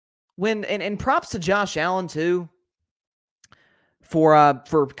 and props to Josh Allen too for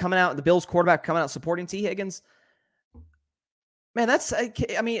coming out, the Bills quarterback coming out supporting T. Higgins. Man,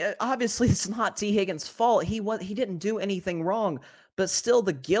 obviously it's not T. Higgins' fault. He didn't do anything wrong, but still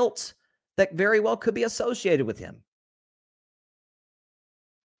the guilt that very well could be associated with him.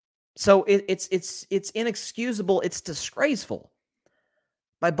 So it's inexcusable. It's disgraceful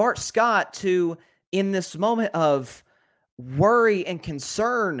by Bart Scott to, in this moment of worry and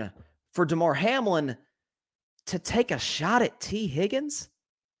concern for Damar Hamlin, to take a shot at T. Higgins.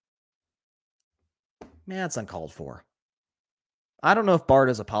 Man, that's uncalled for. I don't know if Bart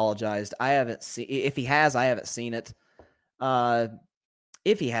has apologized. I haven't seen. If he has, I haven't seen it.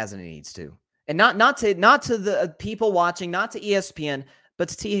 If he hasn't, he needs to. And not to the people watching, not to ESPN, but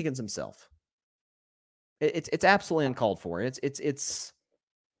to T. Higgins himself. It's absolutely uncalled for. It's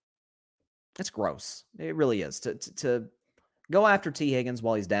gross. It really is to go after T. Higgins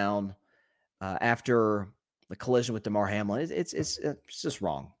while he's down after the collision with Damar Hamlin. It's just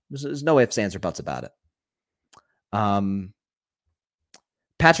wrong. There's no ifs, ands, or buts about it.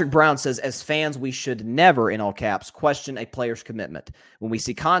 Patrick Brown says, as fans, we should never, in all caps, question a player's commitment. When we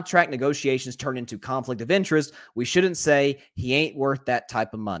see contract negotiations turn into conflict of interest, we shouldn't say he ain't worth that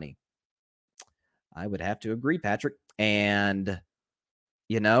type of money. I would have to agree, Patrick. And,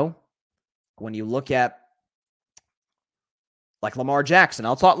 when you look at like Lamar Jackson,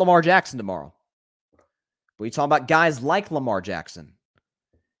 I'll talk Lamar Jackson tomorrow. But you talk about guys like Lamar Jackson,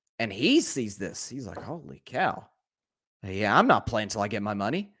 and he sees this. He's like, holy cow. Yeah, I'm not playing until I get my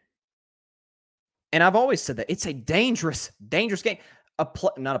money. And I've always said that it's a dangerous game.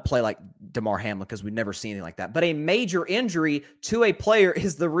 Not a play like Damar Hamlin, because we've never seen anything like that. But a major injury to a player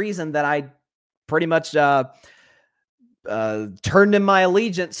is the reason that I pretty much turned in my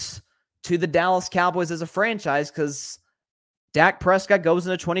allegiance to the Dallas Cowboys as a franchise, because Dak Prescott goes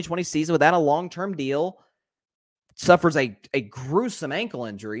into 2020 season without a long-term deal, suffers a gruesome ankle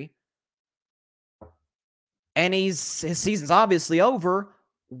injury, and his season's obviously over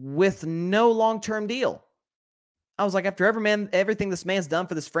with no long-term deal. I was like, after everything this man's done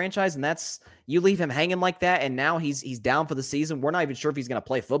for this franchise, and you leave him hanging like that, and now he's down for the season. We're not even sure if he's going to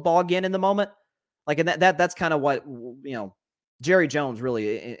play football again in the moment. Like, and that's kind of what, Jerry Jones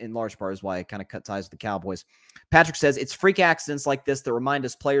really, in large part, is why I kind of cut ties with the Cowboys. Patrick says, it's freak accidents like this that remind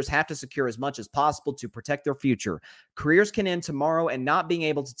us players have to secure as much as possible to protect their future. Careers can end tomorrow and not being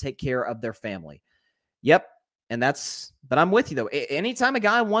able to take care of their family. Yep. But I'm with you though. Anytime a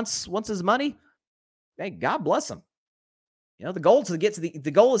guy wants his money, hey, God bless him. The goal is to get to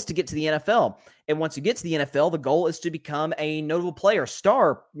the NFL. And once you get to the NFL, the goal is to become a notable player,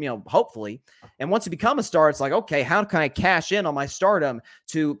 star, hopefully. And once you become a star, it's like, okay, how can I cash in on my stardom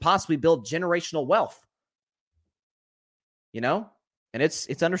to possibly build generational wealth? And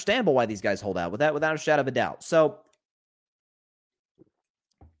it's understandable why these guys hold out without a shadow of a doubt. So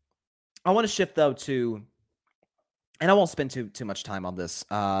I want to shift though to, and I won't spend too much time on this.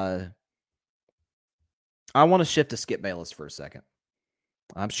 I want to shift to Skip Bayless for a second.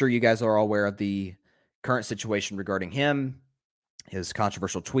 I'm sure you guys are all aware of the current situation regarding him, his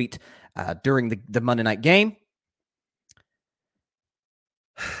controversial tweet during the Monday night game.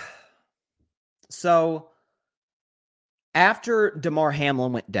 So after Damar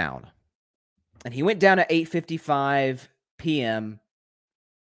Hamlin went down, and he went down at 8:55 p.m.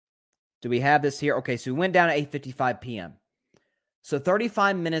 Do we have this here? Okay, so he went down at 8:55 p.m. So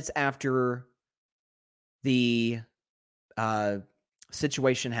 35 minutes after the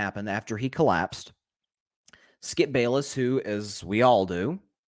situation happened, after he collapsed, Skip Bayless, who, as we all do,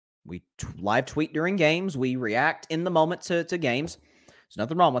 we live tweet during games, we react in the moment to games. There's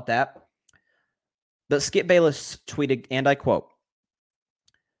nothing wrong with that. But Skip Bayless tweeted, and I quote,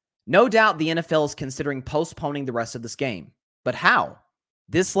 "No doubt the NFL is considering postponing the rest of this game. But how?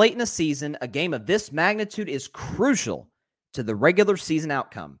 This late in the season, a game of this magnitude is crucial to the regular season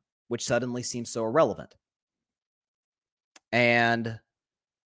outcome, which suddenly seems so irrelevant." And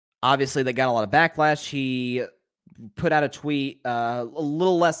obviously, they got a lot of backlash. He put out a tweet a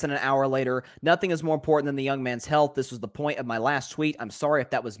little less than an hour later. "Nothing is more important than the young man's health. This was the point of my last tweet. I'm sorry if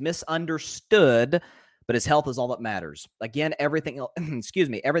that was misunderstood, but his health is all that matters. Again, everything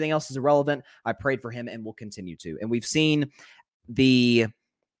everything else is irrelevant. I prayed for him and will continue to." And we've seen the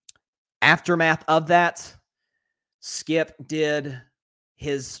aftermath of that. Skip did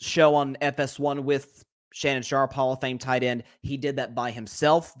his show on FS1 with Shannon Sharpe, Hall of Fame tight end. He did that by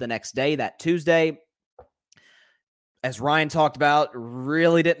himself the next day, that Tuesday. As Ryan talked about,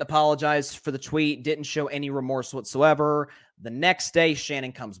 really didn't apologize for the tweet, didn't show any remorse whatsoever. The next day,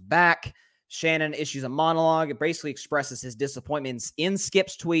 Shannon comes back. Shannon issues a monologue. It basically expresses his disappointments in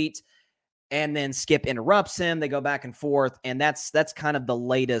Skip's tweet, and then Skip interrupts him. They go back and forth, and that's kind of the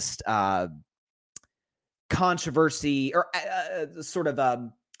latest controversy, or sort of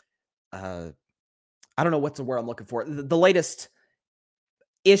I don't know what's the word I'm looking for. The latest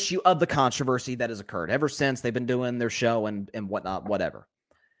issue of the controversy that has occurred ever since they've been doing their show and whatnot, whatever.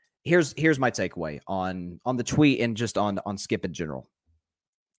 Here's my takeaway on the tweet and just on Skip in general.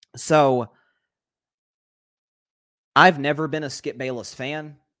 So I've never been a Skip Bayless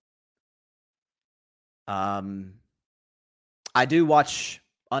fan. I do watch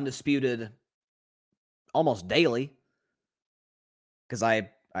Undisputed almost daily because I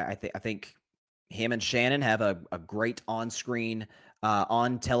think him and Shannon have a great on-screen,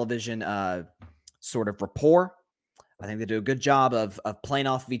 on television sort of rapport. I think they do a good job of playing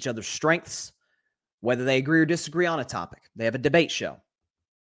off of each other's strengths, whether they agree or disagree on a topic. They have a debate show.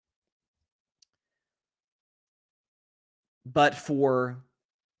 But for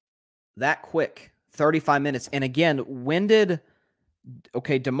that quick 35 minutes, and again,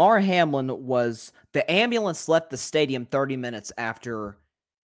 Damar Hamlin the ambulance left the stadium 30 minutes after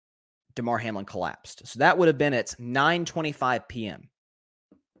Damar Hamlin collapsed. So that would have been at 9:25 p.m.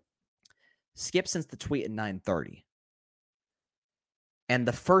 Skip sent the tweet at 9:30. And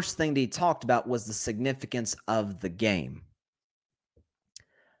the first thing that he talked about was the significance of the game.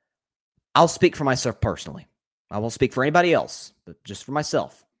 I'll speak for myself personally. I won't speak for anybody else, but just for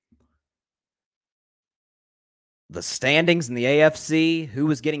myself. The standings in the AFC, who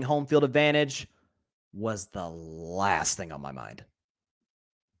was getting home field advantage, was the last thing on my mind.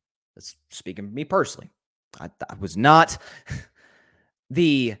 That's speaking for me personally. I was not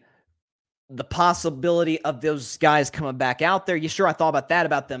the possibility of those guys coming back out there. Sure, I thought about that,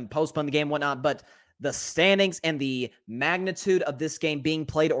 about them postponing the game, whatnot, but the standings and the magnitude of this game being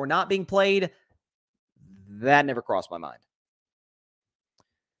played or not being played, that never crossed my mind.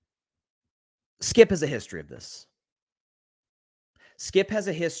 Skip has a history of this. Skip has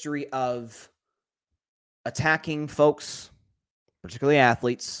a history of attacking folks, particularly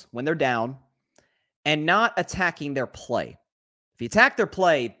athletes, when they're down, and not attacking their play. If you attack their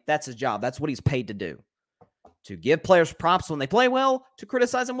play, that's his job. That's what he's paid to do. To give players props when they play well, to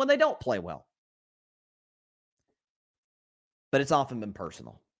criticize them when they don't play well. But it's often been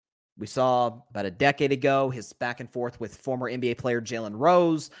personal. We saw about a decade ago his back and forth with former NBA player Jalen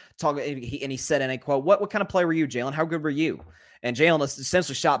Rose. And he said, and I quote, what kind of player were you, Jalen? How good were you? And Jalen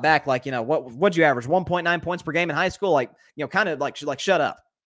essentially shot back like, what'd you average? 1.9 points per game in high school? Like, kind of like shut up.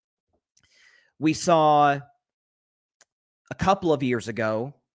 We saw a couple of years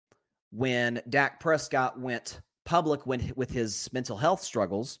ago when Dak Prescott went public with his mental health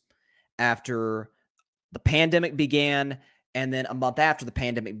struggles after the pandemic began, and then a month after the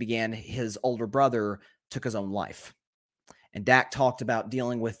pandemic began, his older brother took his own life. And Dak talked about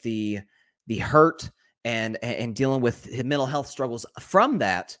dealing with the hurt and dealing with his mental health struggles from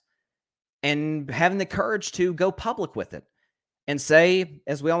that, and having the courage to go public with it and say,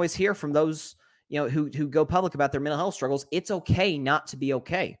 as we always hear from those, who go public about their mental health struggles, it's okay not to be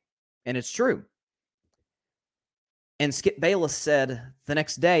okay. And it's true. And Skip Bayless said the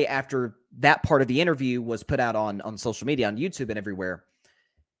next day, after that part of the interview was put out on social media, on YouTube and everywhere,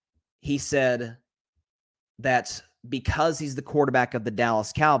 he said that because he's the quarterback of the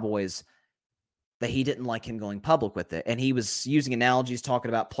Dallas Cowboys, that he didn't like him going public with it. And he was using analogies, talking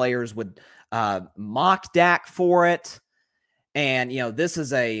about players would mock Dak for it. And, this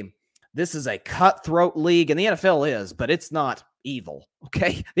is a cutthroat league, and the NFL is, but it's not evil,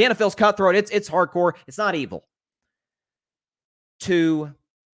 okay? The NFL's cutthroat. It's hardcore. It's not evil. To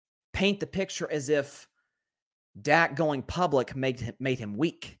paint the picture as if Dak going public made him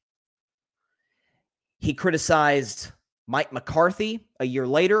weak. He criticized Mike McCarthy a year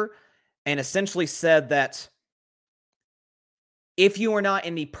later and essentially said that if you are not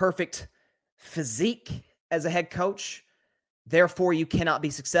in the perfect physique as a head coach, therefore you cannot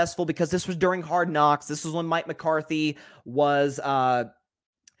be successful, because this was during Hard Knocks. This was when Mike McCarthy was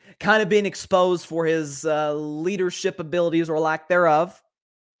kind of being exposed for his leadership abilities or lack thereof.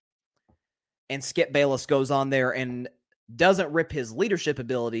 And Skip Bayless goes on there and doesn't rip his leadership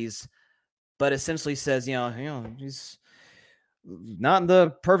abilities, but essentially says, he's not in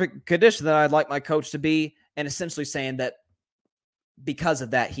the perfect condition that I'd like my coach to be, and essentially saying that because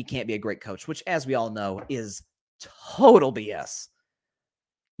of that, he can't be a great coach, which, as we all know, is total BS.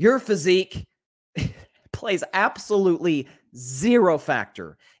 Your physique plays absolutely zero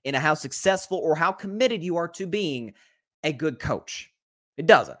factor in how successful or how committed you are to being a good coach. It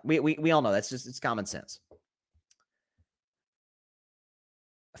doesn't. We all know that's just, it's common sense.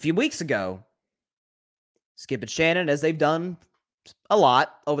 A few weeks ago, Skip and Shannon, as they've done a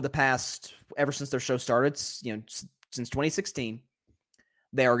lot over the past, ever since their show started, since 2016,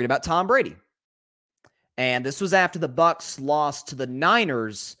 they argued about Tom Brady. And this was after the Bucs lost to the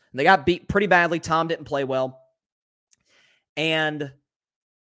Niners. They got beat pretty badly. Tom didn't play well. And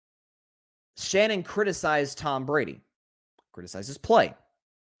Shannon criticized Tom Brady, criticized his play.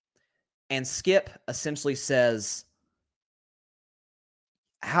 And Skip essentially says,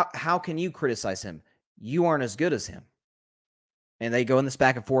 how can you criticize him? You aren't as good as him. And they go in this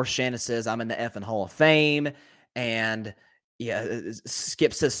back and forth. Shannon says, I'm in the effing Hall of Fame. And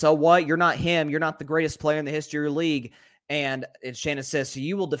Skip says, so what? You're not him. You're not the greatest player in the history of your league. And Shannon says, so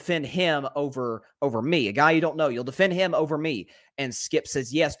you will defend him over me, a guy you don't know. You'll defend him over me. And Skip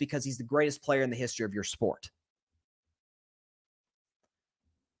says, yes, because he's the greatest player in the history of your sport.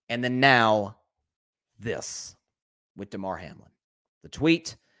 And then now this with Damar Hamlin, the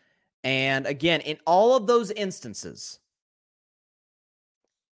tweet. And again, in all of those instances,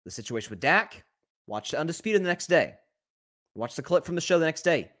 the situation with Dak, watch the Undisputed the next day. Watch the clip from the show the next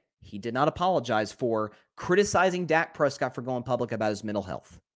day. He did not apologize for criticizing Dak Prescott for going public about his mental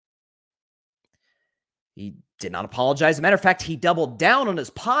health. He did not apologize. As a matter of fact, he doubled down on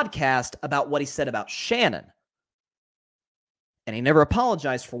his podcast about what he said about Shannon. And he never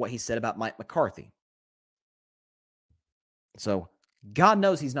apologized for what he said about Mike McCarthy. So God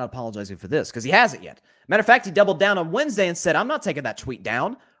knows he's not apologizing for this, because he hasn't yet. Matter of fact, he doubled down on Wednesday and said, I'm not taking that tweet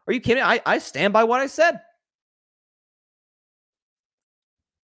down. Are you kidding? I stand by what I said.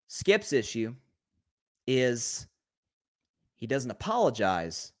 Skip's issue is he doesn't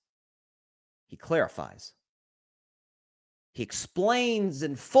apologize. He clarifies. He explains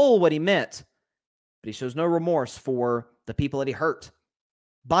in full what he meant, but he shows no remorse for the people that he hurt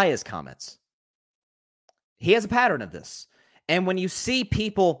by his comments. He has a pattern of this. And when you see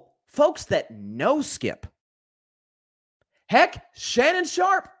people, folks that know Skip, heck, Shannon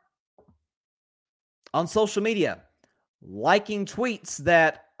Sharp on social media, liking tweets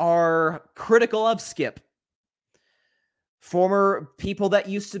that are critical of Skip. Former people that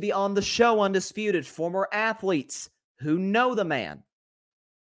used to be on the show Undisputed, former athletes who know the man.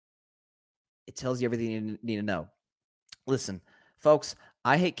 It tells you everything you need to know. Listen, folks,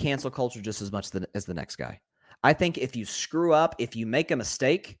 I hate cancel culture just as much as the next guy. I think if you screw up, if you make a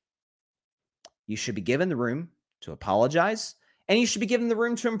mistake, you should be given the room to apologize, and you should be given the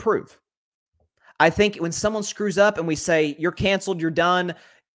room to improve. I think when someone screws up and we say, you're canceled, you're done,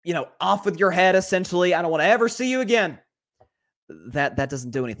 off with your head, essentially, I don't want to ever see you again. That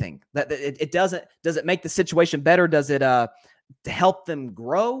doesn't do anything. It doesn't. Does it make the situation better? Does it help them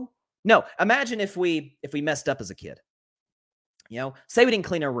grow? No. Imagine if we messed up as a kid. Say we didn't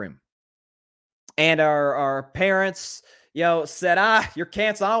clean our room, and our parents, said, you're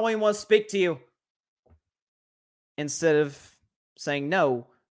canceled. I don't even want to speak to you. instead of saying no,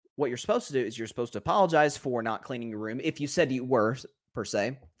 what you're supposed to do is you're supposed to apologize for not cleaning your room, if you said you were, per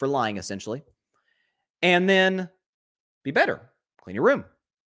se, for lying, essentially, and then be better. Clean your room.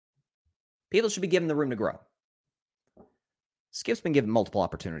 People should be given the room to grow. Skip's been given multiple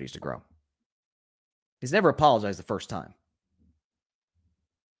opportunities to grow. He's never apologized the first time.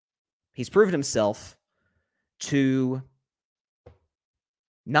 He's proven himself to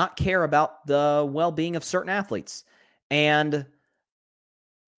not care about the well-being of certain athletes. And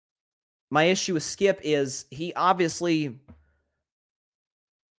my issue with Skip is he obviously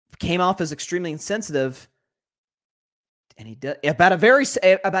came off as extremely insensitive, and he did about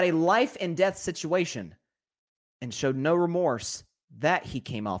a life and death situation, and showed no remorse that he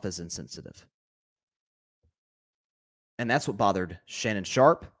came off as insensitive. And that's what bothered Shannon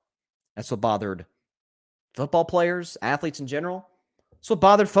Sharpe. That's what bothered football players, athletes in general. That's what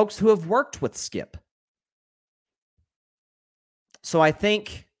bothered folks who have worked with Skip. So I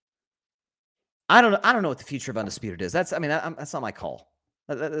think I don't know what the future of Undisputed is. That's not my call.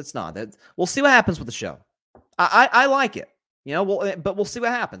 That's not. We'll see what happens with the show. I like it, but we'll see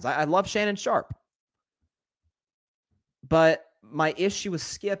what happens. I love Shannon Sharpe. But my issue with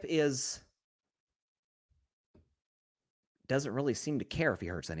Skip is doesn't really seem to care if he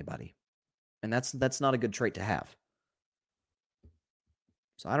hurts anybody. And that's not a good trait to have.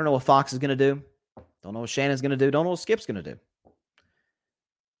 So I don't know what Fox is going to do. Don't know what Shannon's going to do. Don't know what Skip's going to do.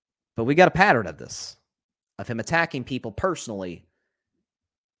 But we got a pattern of this, of him attacking people personally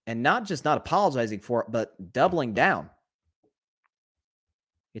and not just not apologizing for it, but doubling down.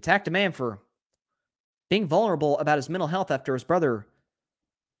 He attacked a man for being vulnerable about his mental health after his brother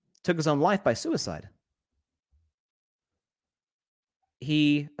took his own life by suicide.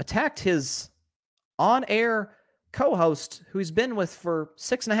 He attacked his on-air co-host who he's been with for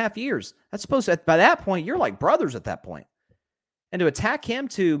 6.5 years. That's supposed to, by that point, you're like brothers at that point. And to attack him,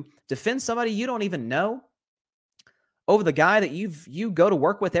 to defend somebody you don't even know over the guy that you go to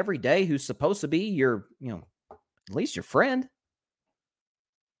work with every day, who's supposed to be your, at least your friend.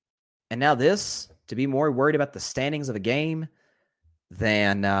 And now this, to be more worried about the standings of a game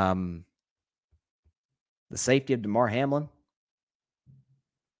than the safety of Damar Hamlin.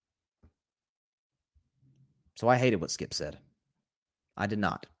 So I hated what Skip said. I did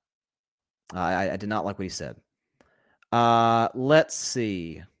not. I did not like what he said. Let's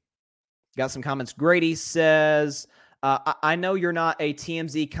see. Got some comments. Grady says, I know you're not a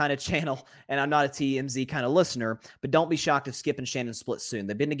TMZ kind of channel, and I'm not a TMZ kind of listener, but don't be shocked if Skip and Shannon split soon.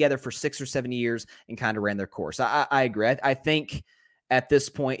 They've been together for 6 or 7 years and kind of ran their course. I agree. I think at this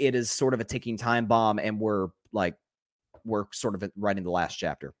point it is sort of a ticking time bomb, and we're sort of writing the last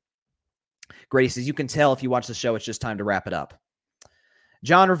chapter. Grady says, you can tell if you watch the show, it's just time to wrap it up.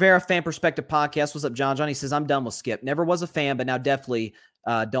 John Rivera, Fan Perspective Podcast. What's up, John? Johnny says, I'm done with Skip. Never was a fan, but now definitely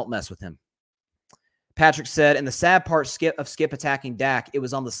don't mess with him. Patrick said, and the sad part of Skip attacking Dak, it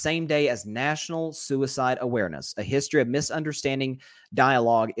was on the same day as National Suicide Awareness. A history of misunderstanding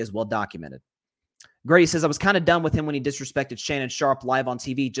dialogue is well documented. Grady says, I was kind of done with him when he disrespected Shannon Sharpe live on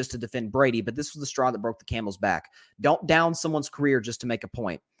TV just to defend Brady, but this was the straw that broke the camel's back. Don't down someone's career just to make a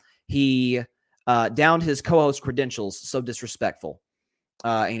point. He downed his co-host credentials, so disrespectful.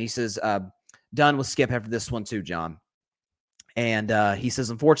 And he says, done with Skip after this one too, John. And he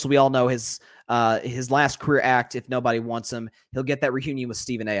says, unfortunately, we all know his last career act, if nobody wants him, he'll get that reunion with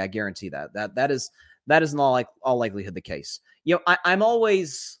Stephen A. I guarantee that. That is in all likelihood the case.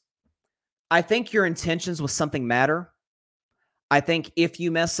 I think your intentions with something matter. I think if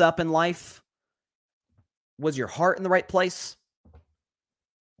you mess up in life, was your heart in the right place?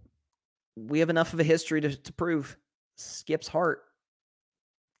 We have enough of a history to prove Skip's heart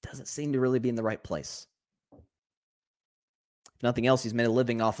doesn't seem to really be in the right place. If nothing else, he's made a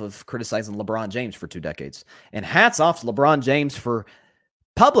living off of criticizing LeBron James for 2 decades. And hats off to LeBron James for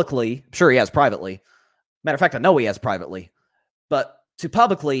publicly, I'm sure he has privately. Matter of fact, I know he has privately. But to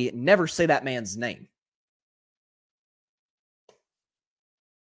publicly never say that man's name.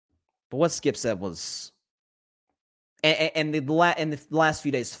 But what Skip said was... And the last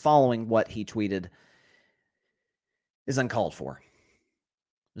few days following what he tweeted is uncalled for.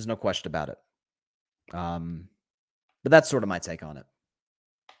 There's no question about it. But that's sort of my take on it.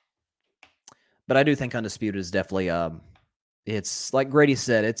 But I do think Undisputed is definitely, it's like Grady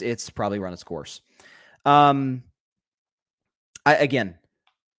said, it's probably run its course. Again,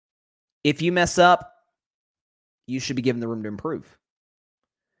 if you mess up, you should be given the room to improve.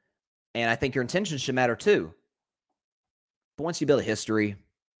 And I think your intentions should matter too. But once you build a history,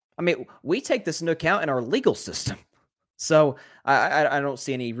 we take this into account in our legal system. So I don't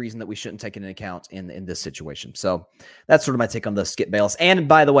see any reason that we shouldn't take it into account in this situation. So that's sort of my take on the Skip Bayless. And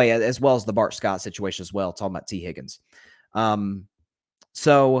by the way, as well as the Bart Scott situation as well, talking about T. Higgins.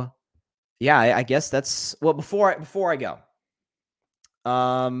 So yeah, I guess that's, well, before I go,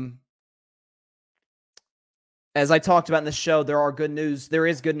 as I talked about in the show, there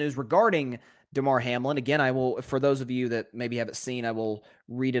is good news regarding Damar Hamlin. Again, I will, for those of you that maybe haven't seen, I will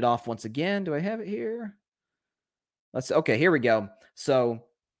read it off once again. Do I have it here? Okay, here we go. So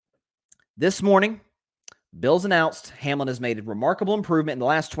this morning, Bills announced Hamlin has made a remarkable improvement in the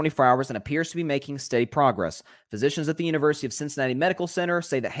last 24 hours and appears to be making steady progress. Physicians at the University of Cincinnati Medical Center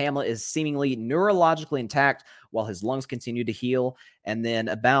say that Hamlin is seemingly neurologically intact while his lungs continue to heal. And then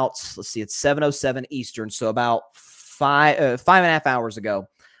about, it's 7:07 Eastern, so about 5.5 hours ago,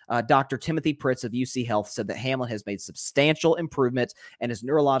 Dr. Timothy Pritz of UC Health said that Hamlin has made substantial improvement and his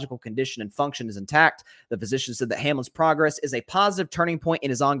neurological condition and function is intact. The physician said that Hamlin's progress is a positive turning point in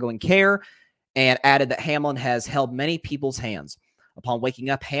his ongoing care and added that Hamlin has held many people's hands. Upon waking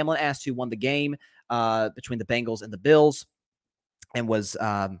up, Hamlin asked who won the game between the Bengals and the Bills and was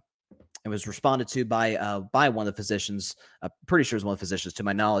responded to by one of the physicians. Pretty sure it was one of the physicians, to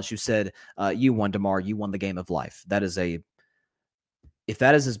my knowledge, who said, "You won, Damar. You won the game of life." If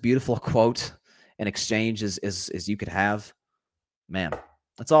that is as beautiful a quote and exchange as you could have, man,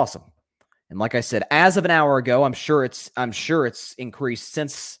 that's awesome. And like I said, as of an hour ago, I'm sure it's increased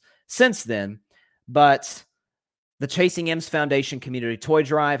since then. But the Chasing M's Foundation Community Toy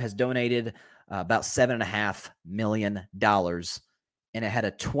Drive has donated about $7.5 million, and it had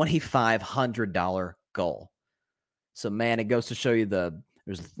a $2,500 goal. So, man, it goes to show you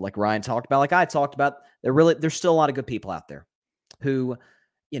there's, like Ryan talked about, like I talked about, there's still a lot of good people out there who,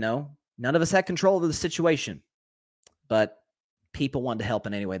 none of us had control over the situation, but people wanted to help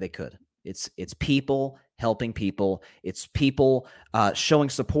in any way they could. It's people helping people. It's people showing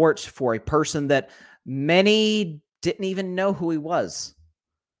support for a person that many didn't even know who he was.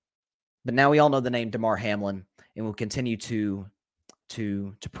 But now we all know the name Damar Hamlin, and we'll continue to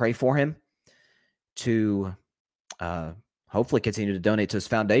pray for him, to hopefully continue to donate to his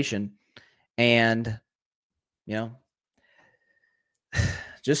foundation, and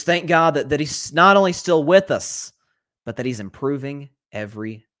just thank God that he's not only still with us, but that he's improving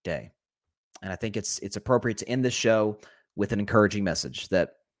every day. And I think it's appropriate to end this show with an encouraging message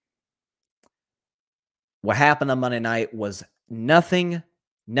that what happened on Monday night was nothing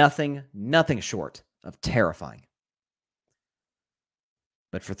short of terrifying.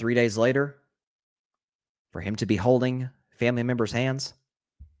 But for 3 days later, for him to be holding family members' hands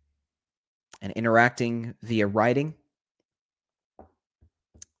and interacting via writing,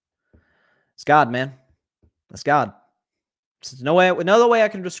 it's God, man. That's God. There's no other way I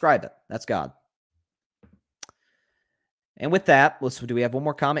can describe it. That's God. And with that, do we have one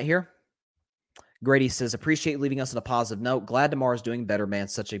more comment here? Grady says, appreciate leaving us on a positive note. Glad Damar is doing better, man.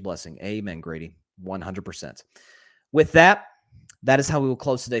 Such a blessing. Amen, Grady. 100%. With that is how we will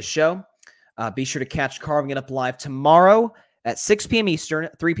close today's show. Be sure to catch Carving It Up live tomorrow at 6 p.m. Eastern,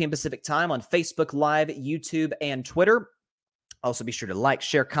 3 p.m. Pacific time on Facebook Live, YouTube, and Twitter. Also, be sure to like,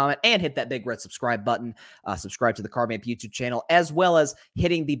 share, comment, and hit that big red subscribe button. Subscribe to the Carving Up YouTube channel, as well as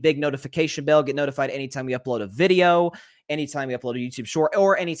hitting the big notification bell. Get notified anytime we upload a video, anytime we upload a YouTube short,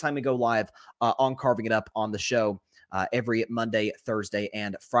 or anytime we go live on Carving It Up on the show every Monday, Thursday,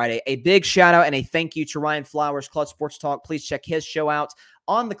 and Friday. A big shout out and a thank you to Ryan Flowers, Clutch Sports Talk. Please check his show out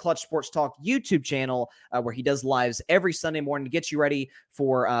on the Clutch Sports Talk YouTube channel, where he does lives every Sunday morning to get you ready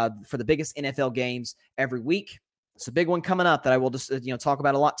for the biggest NFL games every week. It's a big one coming up that I will just talk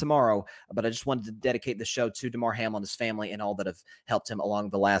about a lot tomorrow, but I just wanted to dedicate the show to Damar Hamlin, his family, and all that have helped him along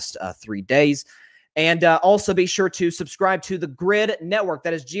the last 3 days. And also be sure to subscribe to the Grid Network.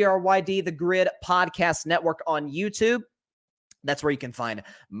 That is GRYD, the Grid Podcast Network on YouTube. That's where you can find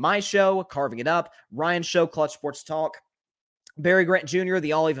my show, Carving It Up, Ryan's show, Clutch Sports Talk, Barry Grant Jr.,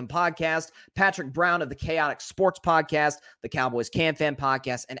 the All Even Podcast, Patrick Brown of the Chaotic Sports Podcast, the Cowboys Can Fan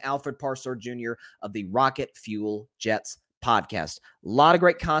Podcast, and Alfred Parsor Jr. of the Rocket Fuel Jets Podcast. A lot of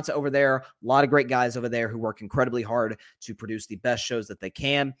great content over there, a lot of great guys over there who work incredibly hard to produce the best shows that they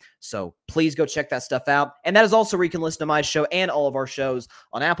can. So please go check that stuff out. And that is also where you can listen to my show and all of our shows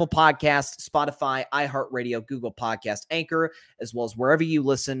on Apple Podcasts, Spotify, iHeartRadio, Google Podcast, Anchor, as well as wherever you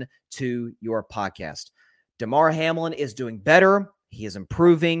listen to your podcast. Damar Hamlin is doing better. He is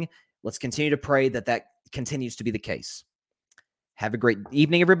improving. Let's continue to pray that continues to be the case. Have a great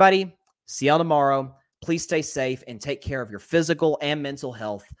evening, everybody. See y'all tomorrow. Please stay safe and take care of your physical and mental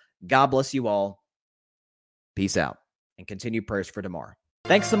health. God bless you all. Peace out. And continue prayers for Damar.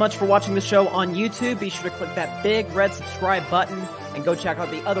 Thanks so much for watching the show on YouTube. Be sure to click that big red subscribe button and go check out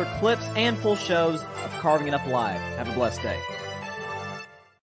the other clips and full shows of Carving It Up Live. Have a blessed day.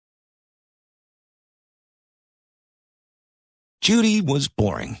 Judy was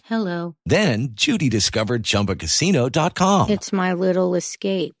boring. Hello. Then Judy discovered ChumbaCasino.com. It's my little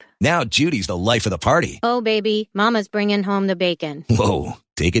escape. Now Judy's the life of the party. Oh, baby, mama's bringing home the bacon. Whoa,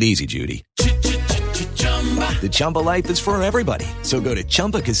 take it easy, Judy. The Chumba life is for everybody. So go to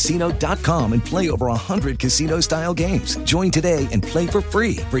ChumbaCasino.com and play over 100 casino-style games. Join today and play for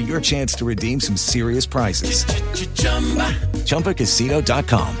free for your chance to redeem some serious prizes.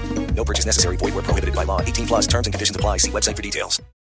 ChumbaCasino.com. No purchase necessary. Void where prohibited by law. 18+ terms and conditions apply. See website for details.